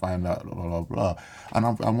this. I want to find out blah blah blah.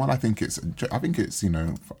 And what I think it's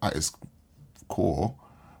at its core,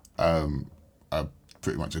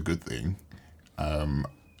 pretty much a good thing.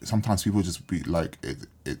 Sometimes people just be like,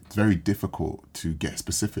 it's very difficult to get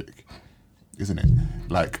specific, isn't it?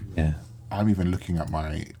 Like, yeah. I'm even looking at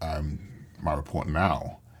my my report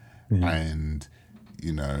now, and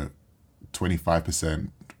 25%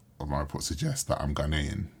 of my report suggests that I'm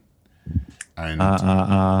Ghanaian, and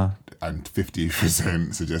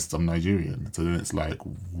 50% suggests I'm Nigerian. So then it's like,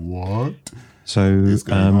 what? So is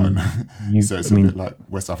going on? So it's a bit like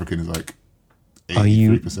West African is like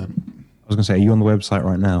 83%. I was going to say, are you on the website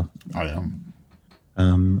right now? I am.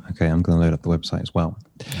 Okay, I'm going to load up the website as well.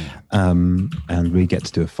 And we get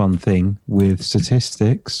to do a fun thing with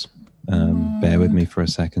statistics. Bear with me for a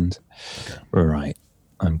second. Okay. Right.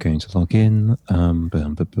 I'm going to log in. Hopefully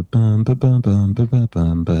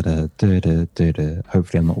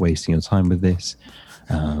I'm not wasting your time with this.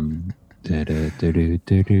 I love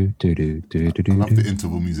the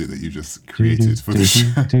interval music that you just created for this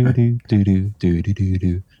show.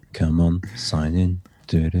 Come on, sign in.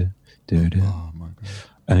 Oh my God.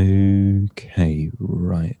 Okay,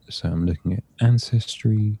 right. So I'm looking at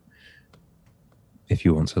Ancestry. If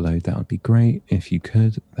you want to load, that would be great. If you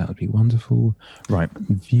could, that would be wonderful. Right,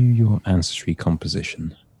 view your Ancestry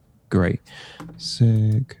composition. Great.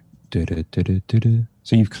 Sick.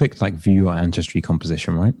 So you've clicked like view your Ancestry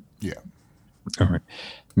composition, right? Yeah. All right.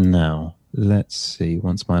 Now, let's see.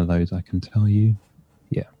 Once my loads, I can tell you.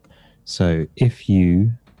 Yeah. So if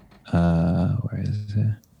you... where is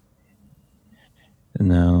it?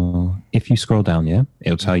 Now, if you scroll down,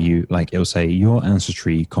 it'll tell you, it'll say your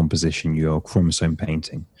ancestry composition, your chromosome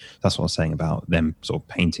painting. That's what I was saying about them sort of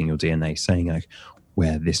painting your DNA, saying like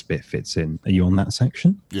where this bit fits in. Are you on that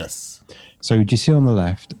section? Yes. So do you see on the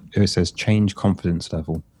left, it says change confidence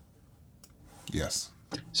level? Yes.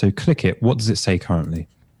 So click it. What does it say currently?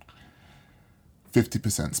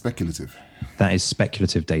 50% speculative. That is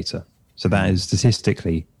speculative data. So that is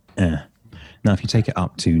statistically, Now, if you take it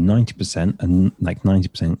up to 90% and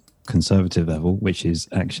 90% conservative level, which is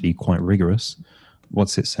actually quite rigorous,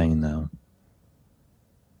 what's it saying now?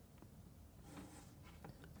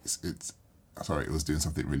 It's sorry, it was doing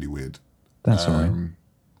something really weird. That's all right.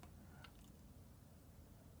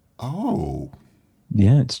 Oh.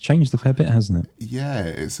 Yeah, it's changed a fair bit, hasn't it? Yeah,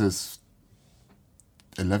 it says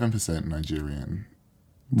 11% Nigerian,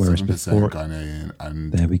 whereas 7% before, Ghanaian,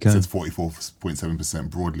 and there we go. It says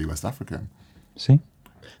 44.7% broadly West African. See?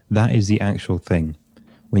 That is the actual thing.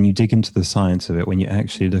 When you dig into the science of it, when you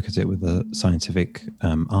actually look at it with a scientific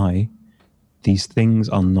eye, these things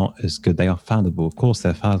are not as good. They are fallible. Of course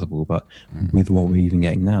they're fallible, but with what we're even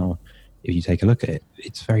getting now, if you take a look at it,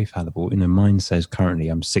 it's very fallible. You know, mine says currently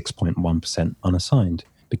I'm 6.1% unassigned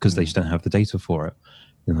because they just don't have the data for it.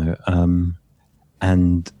 You know,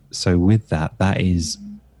 and so with that,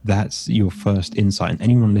 that's your first insight. And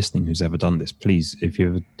anyone listening who's ever done this, please, if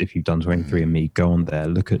you've done 23andMe, go on there,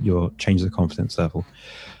 look at change the confidence level.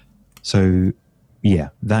 So yeah,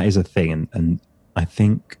 that is a thing. And I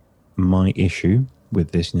think my issue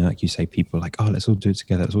with this, you know, like you say, people are like, oh, let's all do it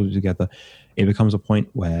together. Let's all do it together. It becomes a point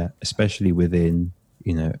where, especially within,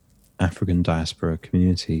 you know, African diaspora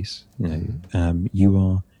communities, you know, you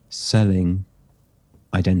are selling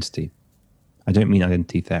identity. I don't mean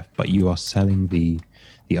identity theft, but you are selling the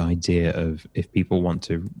idea of, if people want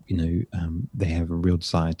to, you know, they have a real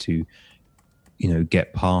desire to, you know,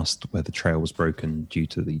 get past where the trail was broken due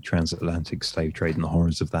to the transatlantic slave trade and the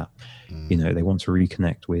horrors of that. You know, they want to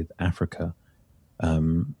reconnect with Africa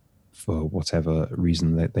for whatever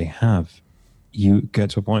reason that they have. You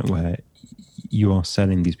get to a point where you are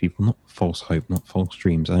selling these people not false hope, not false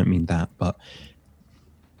dreams. I don't mean that, but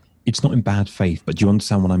it's not in bad faith. But do you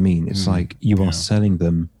understand what I mean? It's like you are selling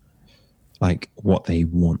them like what they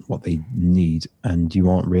want, what they need, and you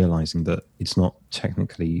aren't realizing that it's not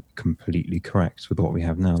technically completely correct with what we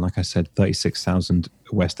have now. Like I said, 36,000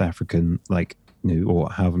 West African, like, you know, or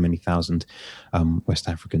however many thousand West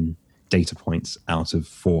African data points out of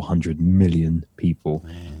 400 million people.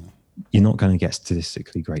 You're not going to get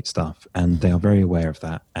statistically great stuff, and they are very aware of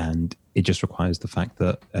that. And it just requires the fact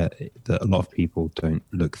that that a lot of people don't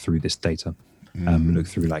look through this data, look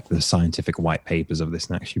through like the scientific white papers of this,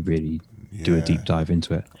 and actually really do a deep dive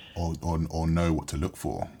into it, or know what to look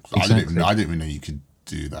for. Exactly. I didn't even know you could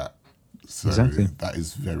do that. So exactly. That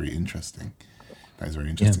is very interesting. So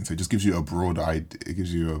it just gives you a broad idea. It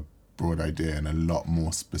gives you a broad idea and a lot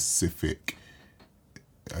more specific.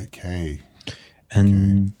 Okay.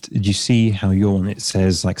 And do you see how your one, it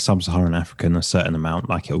says like sub-Saharan African, a certain amount,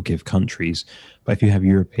 like it'll give countries. But if you have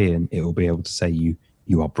European, it will be able to say you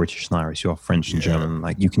are British and Irish, you are French and German.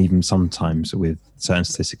 Like you can even sometimes with certain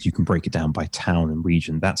statistics, you can break it down by town and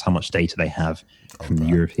region. That's how much data they have from the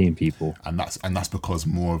European people. And that's because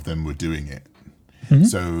more of them were doing it.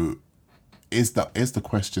 So is the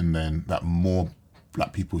question then that more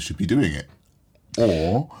black people should be doing it?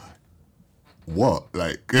 Or what?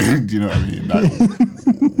 Like, do you know what I mean? Like,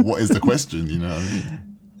 what is the question? You know what I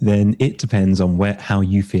mean? Then it depends on how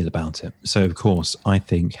you feel about it. So, of course, I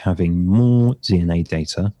think having more DNA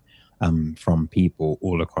data from people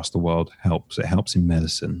all across the world helps. It helps in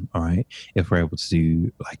medicine, all right? If we're able to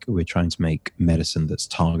do, like, we're trying to make medicine that's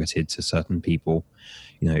targeted to certain people,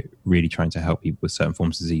 you know, really trying to help people with certain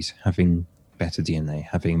forms of disease, having better DNA,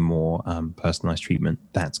 having more personalized treatment,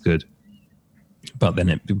 that's good. But then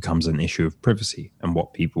it becomes an issue of privacy and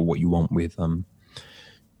what you want with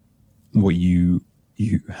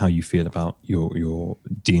how you feel about your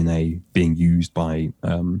DNA being used by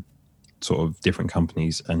sort of different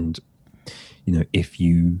companies, and you know, if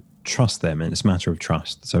you trust them, and it's a matter of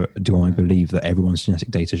trust. So do I believe that everyone's genetic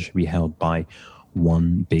data should be held by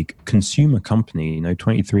one big consumer company? You know,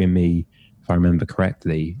 23andMe, if I remember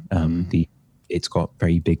correctly, it's got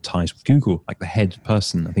very big ties with Google. Like the head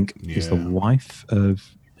person, I think, is the wife of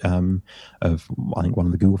I think one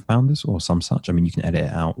of the Google founders or some such. I mean, you can edit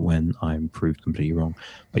it out when I'm proved completely wrong.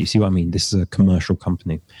 But you see what I mean? This is a commercial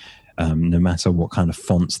company. No matter what kind of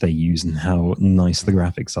fonts they use and how nice the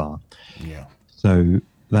graphics are. Yeah. So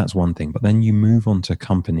that's one thing. But then you move on to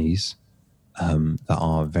companies that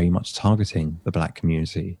are very much targeting the black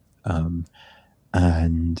community.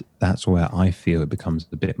 And that's where I feel it becomes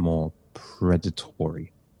a bit more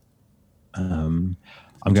predatory. I'm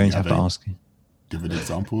going to have to ask you. Give it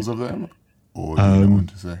examples of them, or do you not want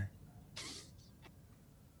to say?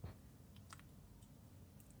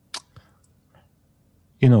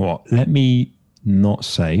 You know what? Let me not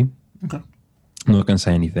say. Okay. I'm not going to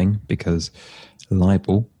say anything because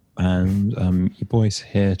libel, and your boys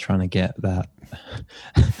here trying to get that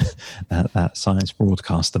that science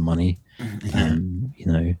broadcaster money, you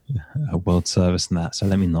know, a world service and that. So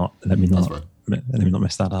let me not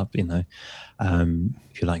mess that up. You know,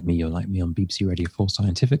 if you like me, you'll like me on BBC Radio 4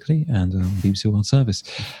 Scientifically and BBC World Service.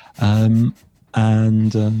 I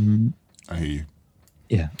hear you.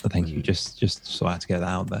 Yeah, thank you. Just so I had to get that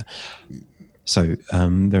out there. So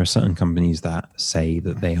there are certain companies that say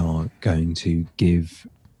that they are going to give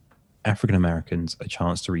African Americans a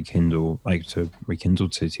chance to rekindle, to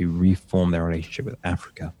reform their relationship with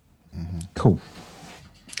Africa. Mm-hmm. Cool.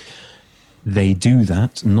 They do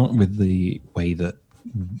that not with the way that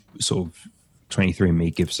sort of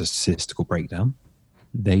 23andMe gives a statistical breakdown.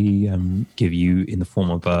 they give you in the form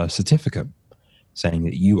of a certificate saying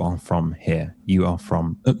that you are from here. You are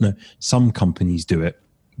from, no, some companies do it,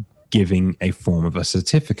 giving a form of a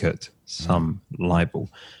certificate, some libel.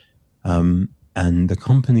 And the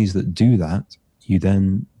companies that do that, you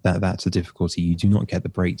then, that's a difficulty. You do not get the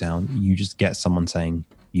breakdown. You just get someone saying,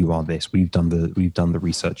 you are this. We've done the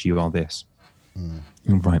research. You are this.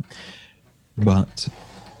 Right. But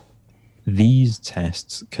these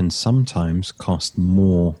tests can sometimes cost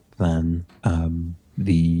more than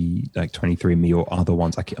the like 23andMe or other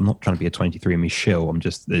ones. I'm not trying to be a 23andMe shill. I'm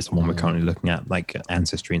just, this one we're currently looking at, like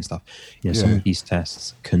Ancestry and stuff. Some of these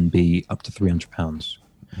tests can be up to £300.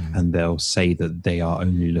 And they'll say that they are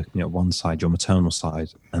only looking at one side, your maternal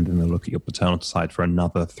side, and then they'll look at your paternal side for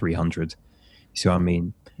another 300. You see what I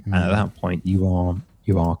mean? And at that point, you are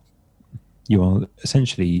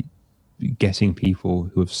essentially getting people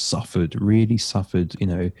who have really suffered,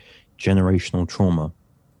 generational trauma,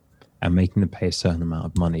 and making them pay a certain amount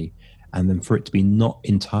of money, and then for it to be not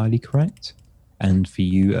entirely correct, and for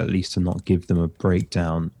you at least to not give them a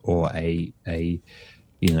breakdown or a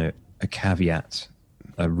caveat.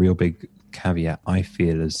 A real big caveat, I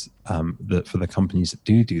feel, is that for the companies that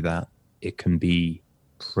do that, it can be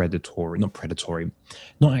not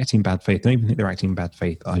acting in bad faith. I don't even think they're acting in bad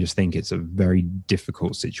faith. I just think it's a very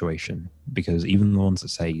difficult situation, because even the ones that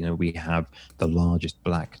say, we have the largest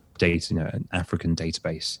black data, an African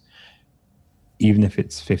database, even if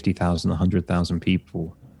it's 50,000, 100,000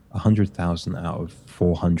 people, 100,000 out of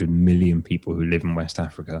 400 million people who live in West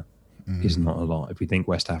Africa is not a lot. If we think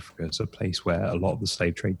West Africa is a place where a lot of the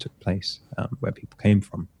slave trade took place, where people came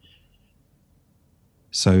from.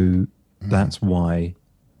 So that's why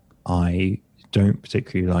I don't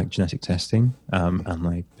particularly like genetic testing, and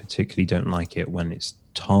I particularly don't like it when it's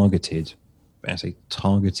targeted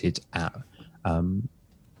at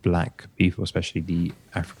black people, especially the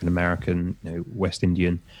African American, West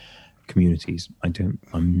Indian communities.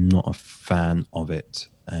 I'm not a fan of it,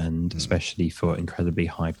 and especially for incredibly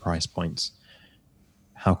high price points.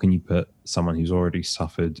 How can you put someone who's already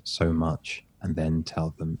suffered so much and then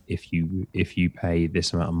tell them, if you pay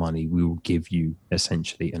this amount of money, we will give you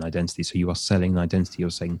essentially an identity? So you are selling an identity. You're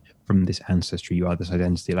saying, from this ancestry, you are this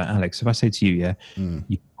identity. Like, Alex, if I say to you,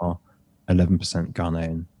 you are 11%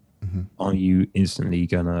 Ghanaian, are you instantly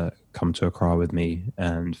gonna come to Accra with me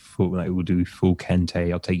and we'll do full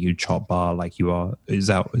kente? I'll take you to Chop Bar like you are. Is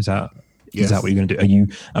that what you're gonna do? Are you?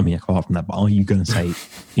 I mean, apart from that, but are you gonna say,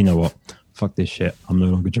 you know what? Fuck this shit. I'm no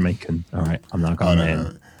longer Jamaican. All right, I'm now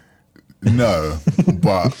Ghanaian. No,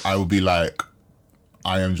 but I would be like,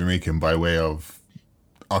 I am Jamaican by way of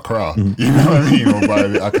Accra. You know what I mean? Or by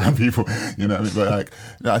the Accra people. You know what I mean? But like,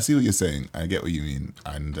 no, I see what you're saying. I get what you mean,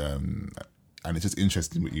 and it's just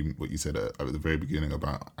interesting what you said at the very beginning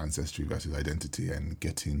about ancestry versus identity, and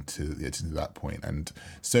getting to that point. And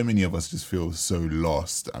so many of us just feel so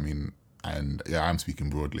lost. I mean, and yeah, I'm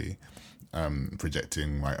speaking broadly,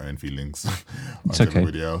 projecting my own feelings on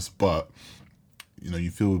everybody else. But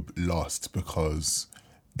you feel lost because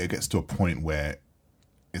it gets to a point where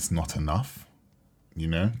it's not enough,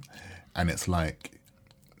 and it's like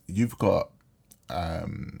you've got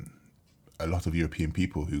a lot of European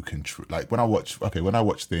people who can when I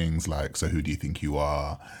watch things like So Who Do You Think You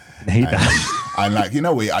Are? I hate that. And like,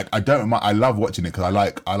 I don't mind. I love watching it because I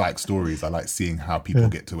like stories. I like seeing how people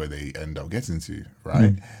get to where they end up getting to,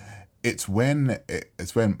 right? It's when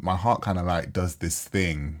my heart kind of like does this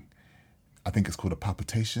thing. I think it's called a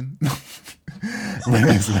palpitation. When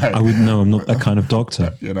it's like, I wouldn't know. I'm not that kind of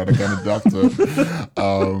doctor. You're not that kind of doctor.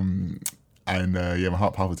 And my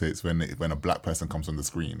heart palpitates when a black person comes on the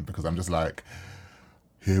screen, because I'm just like,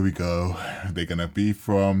 here we go. They're gonna be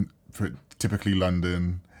from typically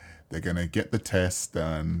London. They're gonna get the test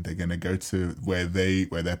done. They're gonna go to where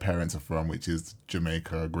their parents are from, which is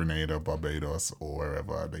Jamaica, Grenada, Barbados, or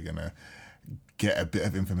wherever. They're gonna get a bit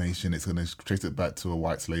of information. It's gonna trace it back to a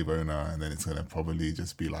white slave owner, and then it's gonna probably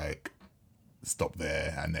just be like, stop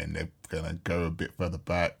there, and then they're gonna go a bit further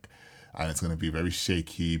back. And it's going to be very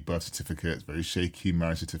shaky birth certificates, very shaky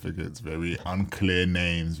marriage certificates, very unclear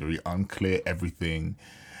names, very unclear everything.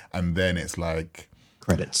 And then it's like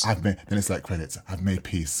credits. Credits. I've made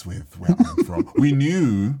peace with where I'm from. We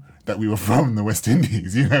knew that we were from the West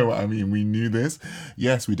Indies. You know what I mean? We knew this.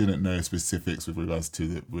 Yes, we didn't know specifics with regards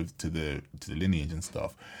to the lineage and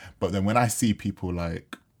stuff. But then when I see people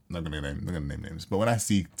like, I'm not gonna name names, but when I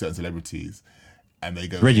see certain celebrities, and they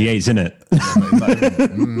go, Reggie Yates, in it?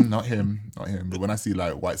 Not him. But when I see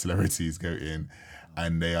like white celebrities go in,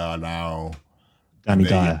 and they are now Danny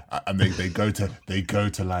Dyer, and they go to the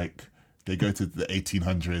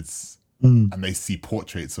 1800s and they see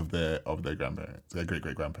portraits of their grandparents, their great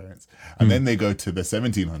great grandparents, and then they go to the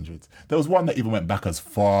 1700s. There was one that even went back as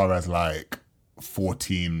far as like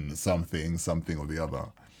 14 something or the other,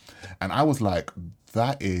 and I was like,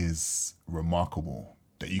 that is remarkable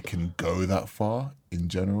that you can go that far in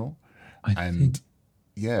general. I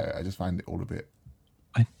just find it all a bit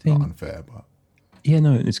not unfair, but yeah,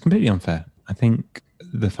 no, it's completely unfair. I think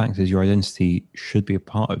the fact is your identity should be a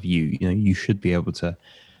part of you. You know, you should be able to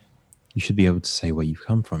say where you've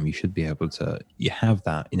come from. You should be able to, you have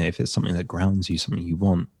that, you know, if it's something that grounds you, something you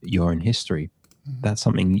want, your own history, that's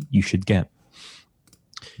something you should get.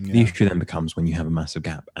 Yeah. The issue then becomes when you have a massive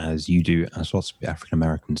gap, as you do, as lots of African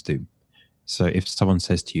Americans do. So if someone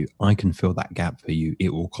says to you, I can fill that gap for you,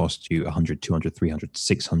 it will cost you $100, $200, $300,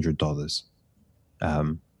 $600.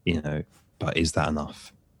 You know, but is that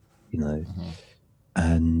enough? You know,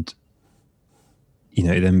 and you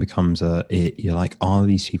know, it then becomes you're like, are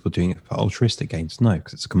these people doing it for altruistic gains? No,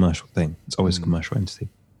 because it's a commercial thing. It's always a commercial entity.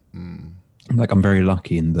 Like, I'm very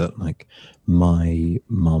lucky in that, like, my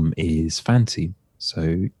mum is fancy,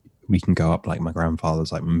 so we can go up like my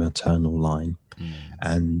grandfather's like maternal line,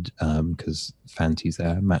 and because Fanty's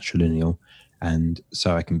there, matrilineal. And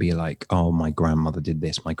so I can be like, oh, my grandmother did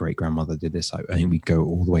this, my great grandmother did this. I think we go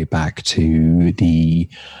all the way back to the,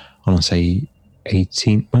 I want to say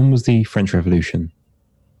 18. When was the French Revolution?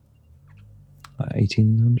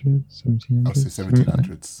 1800s, 1700s? I'll say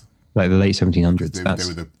 1700s. Like the late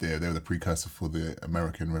 1700s. They were the precursor for the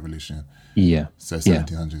American Revolution. Yeah. So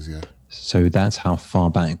 1700s, yeah. So that's how far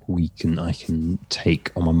back I can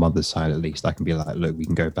take on my mother's side, at least. I can be like, look, we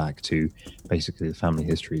can go back to basically the family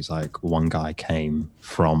history. Is like, one guy came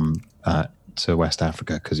from to West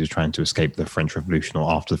Africa because he was trying to escape the French Revolution,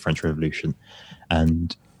 or after the French Revolution,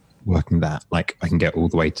 and working that, like, I can get all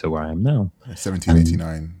the way to where I am now.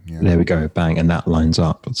 1789. Yeah. There we go, bang, and that lines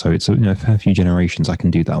up. So it's, you know, a fair few generations I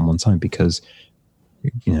can do that on one side because,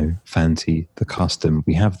 you know, Fanty, the custom,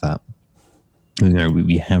 we have that. You know,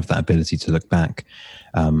 we have that ability to look back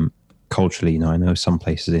culturally. You know, I know some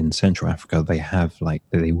places in Central Africa, they have, like,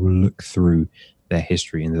 they will look through their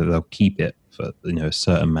history and they'll keep it for, you know, a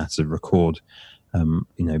certain matter of record, you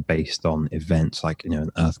know, based on events like, you know,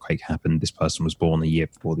 an earthquake happened, this person was born a year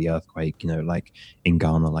before the earthquake. You know, like in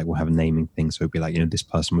Ghana, like, we'll have a naming thing, so it'll be like, you know, this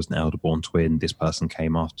person was an elder-born twin, this person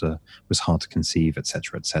came after, was hard to conceive,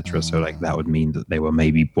 etc., etc. So, like, that would mean that they were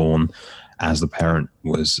maybe born as the parent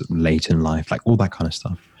was late in life, like all that kind of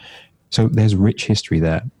stuff. So there's rich history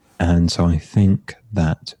there. And so I think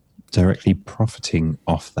that directly profiting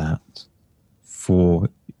off that for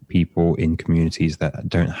people in communities that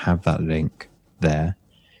don't have that link there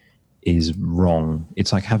is wrong.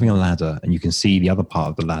 It's like having a ladder and you can see the other part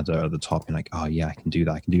of the ladder at the top. You're like, oh yeah, I can do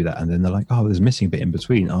that. And then they're like, oh, there's missing a bit in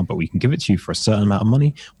between. Oh, but we can give it to you for a certain amount of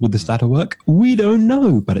money. Will this ladder work? We don't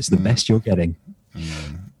know, but it's the best you're getting.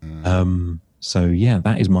 So yeah,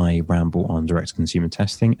 that is my ramble on direct consumer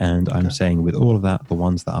testing. And I'm saying with all of that, the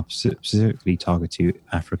ones that are specifically targeted to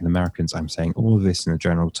African Americans, I'm saying all of this in a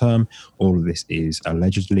general term. All of this is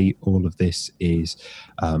allegedly. All of this is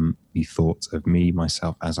the thoughts of me,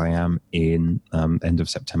 myself, as I am in end of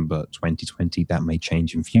September 2020. That may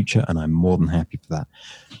change in future, and I'm more than happy for that.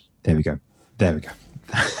 There we go.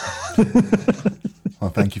 Well,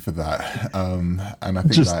 thank you for that. And I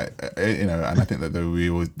think that, you know, and I think that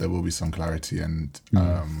there will be some clarity and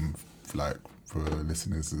like for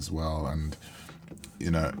listeners as well. And, you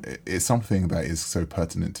know, it's something that is so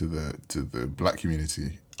pertinent to the Black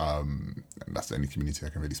community. And that's the only community I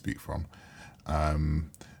can really speak from.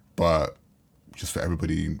 But just for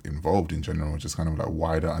everybody involved in general, just kind of like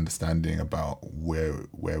wider understanding about where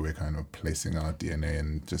we're kind of placing our DNA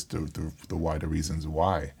and just the wider reasons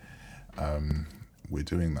why we're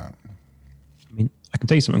doing that. I mean, I can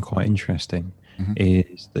tell you something quite interesting,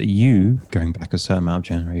 is that you, going back a certain amount of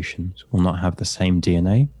generations, will not have the same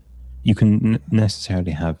DNA. You can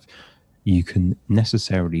necessarily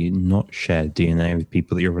not share DNA with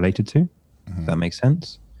people that you're related to, if that makes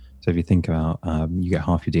sense. So if you think about, you get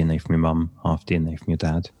half your DNA from your mum, half DNA from your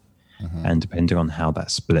dad, and depending on how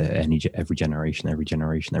that's split, every generation,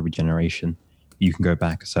 you can go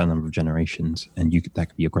back a certain number of generations, and that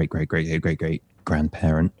could be your great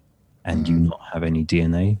grandparent, and you not have any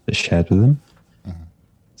DNA that's shared with them.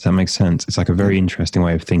 Does that make sense? It's like a very interesting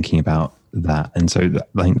way of thinking about that. And so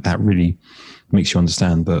I think that really makes you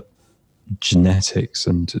understand that genetics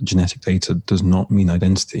and genetic data does not mean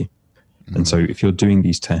identity. And so if you're doing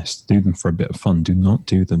these tests, do them for a bit of fun. Do not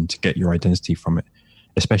do them to get your identity from it,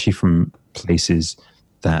 especially from places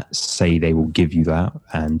that say they will give you that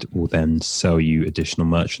and will then sell you additional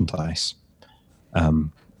merchandise to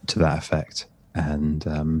that effect.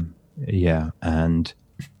 And Yeah, and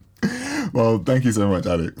well, thank you so much,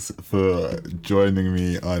 Alex, for joining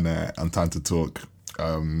me on Time to Talk.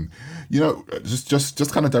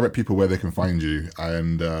 Just kind of direct people where they can find you,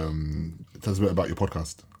 and tell us a bit about your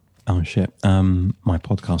podcast. Oh shit! My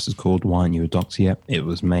podcast is called Why Aren't You a Doctor Yet? It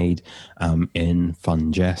was made in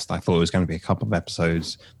fun jest. I thought it was going to be a couple of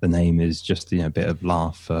episodes. The name is just a bit of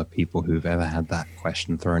laugh for people who've ever had that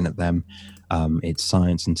question thrown at them. It's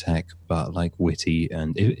science and tech, but like witty,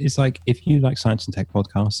 and it's like if you like science and tech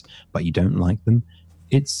podcasts, but you don't like them,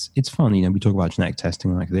 it's fun. We talk about genetic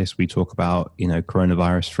testing like this. We talk about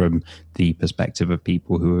coronavirus from the perspective of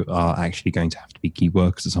people who are actually going to have to be key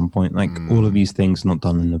workers at some point. Like all of these things not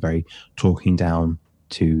done in a very talking down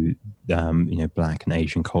to Black and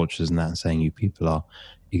Asian cultures and that, and saying you people are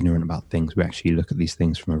ignorant about things. We actually look at these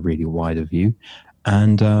things from a really wider view.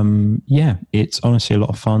 And it's honestly a lot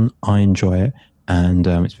of fun. I enjoy it, and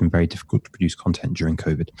it's been very difficult to produce content during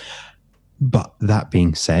COVID. But that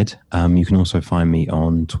being said, you can also find me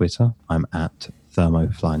on Twitter. I'm at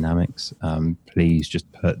Thermoflynamics. Please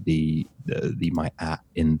just put the my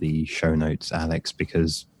 @ in the show notes, Alex,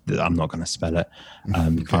 because I'm not going to spell it. You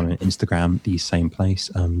can find me on Instagram, the same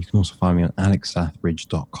place. You can also find me on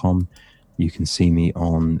alexsathbridge.com. You can see me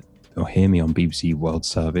or hear me on BBC World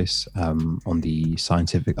Service on the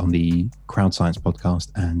Crowd Science podcast,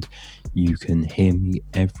 and you can hear me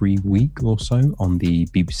every week or so on the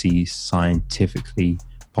BBC Scientifically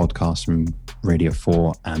podcast from Radio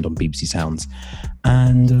 4 and on BBC Sounds.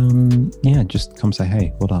 And just come say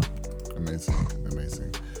hey, what up? Amazing.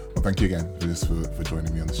 Well, thank you again for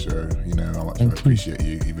joining me on the show. How much I appreciate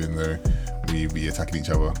you, even though we be attacking each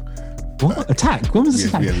other. What attack? When was this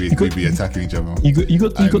attack? We'd be attacking each other. You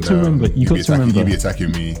got to remember. You You'd be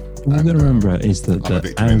attacking me. What you got to remember is that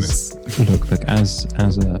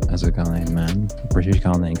as a Ghanaian man, British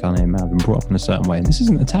Ghanaian man, been brought up in a certain way, and this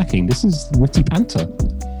isn't attacking. This is witty banter.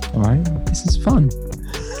 All right, this is fun.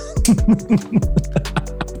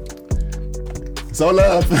 It's all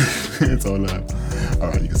love. It's all love. All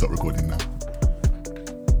right, you can stop recording now.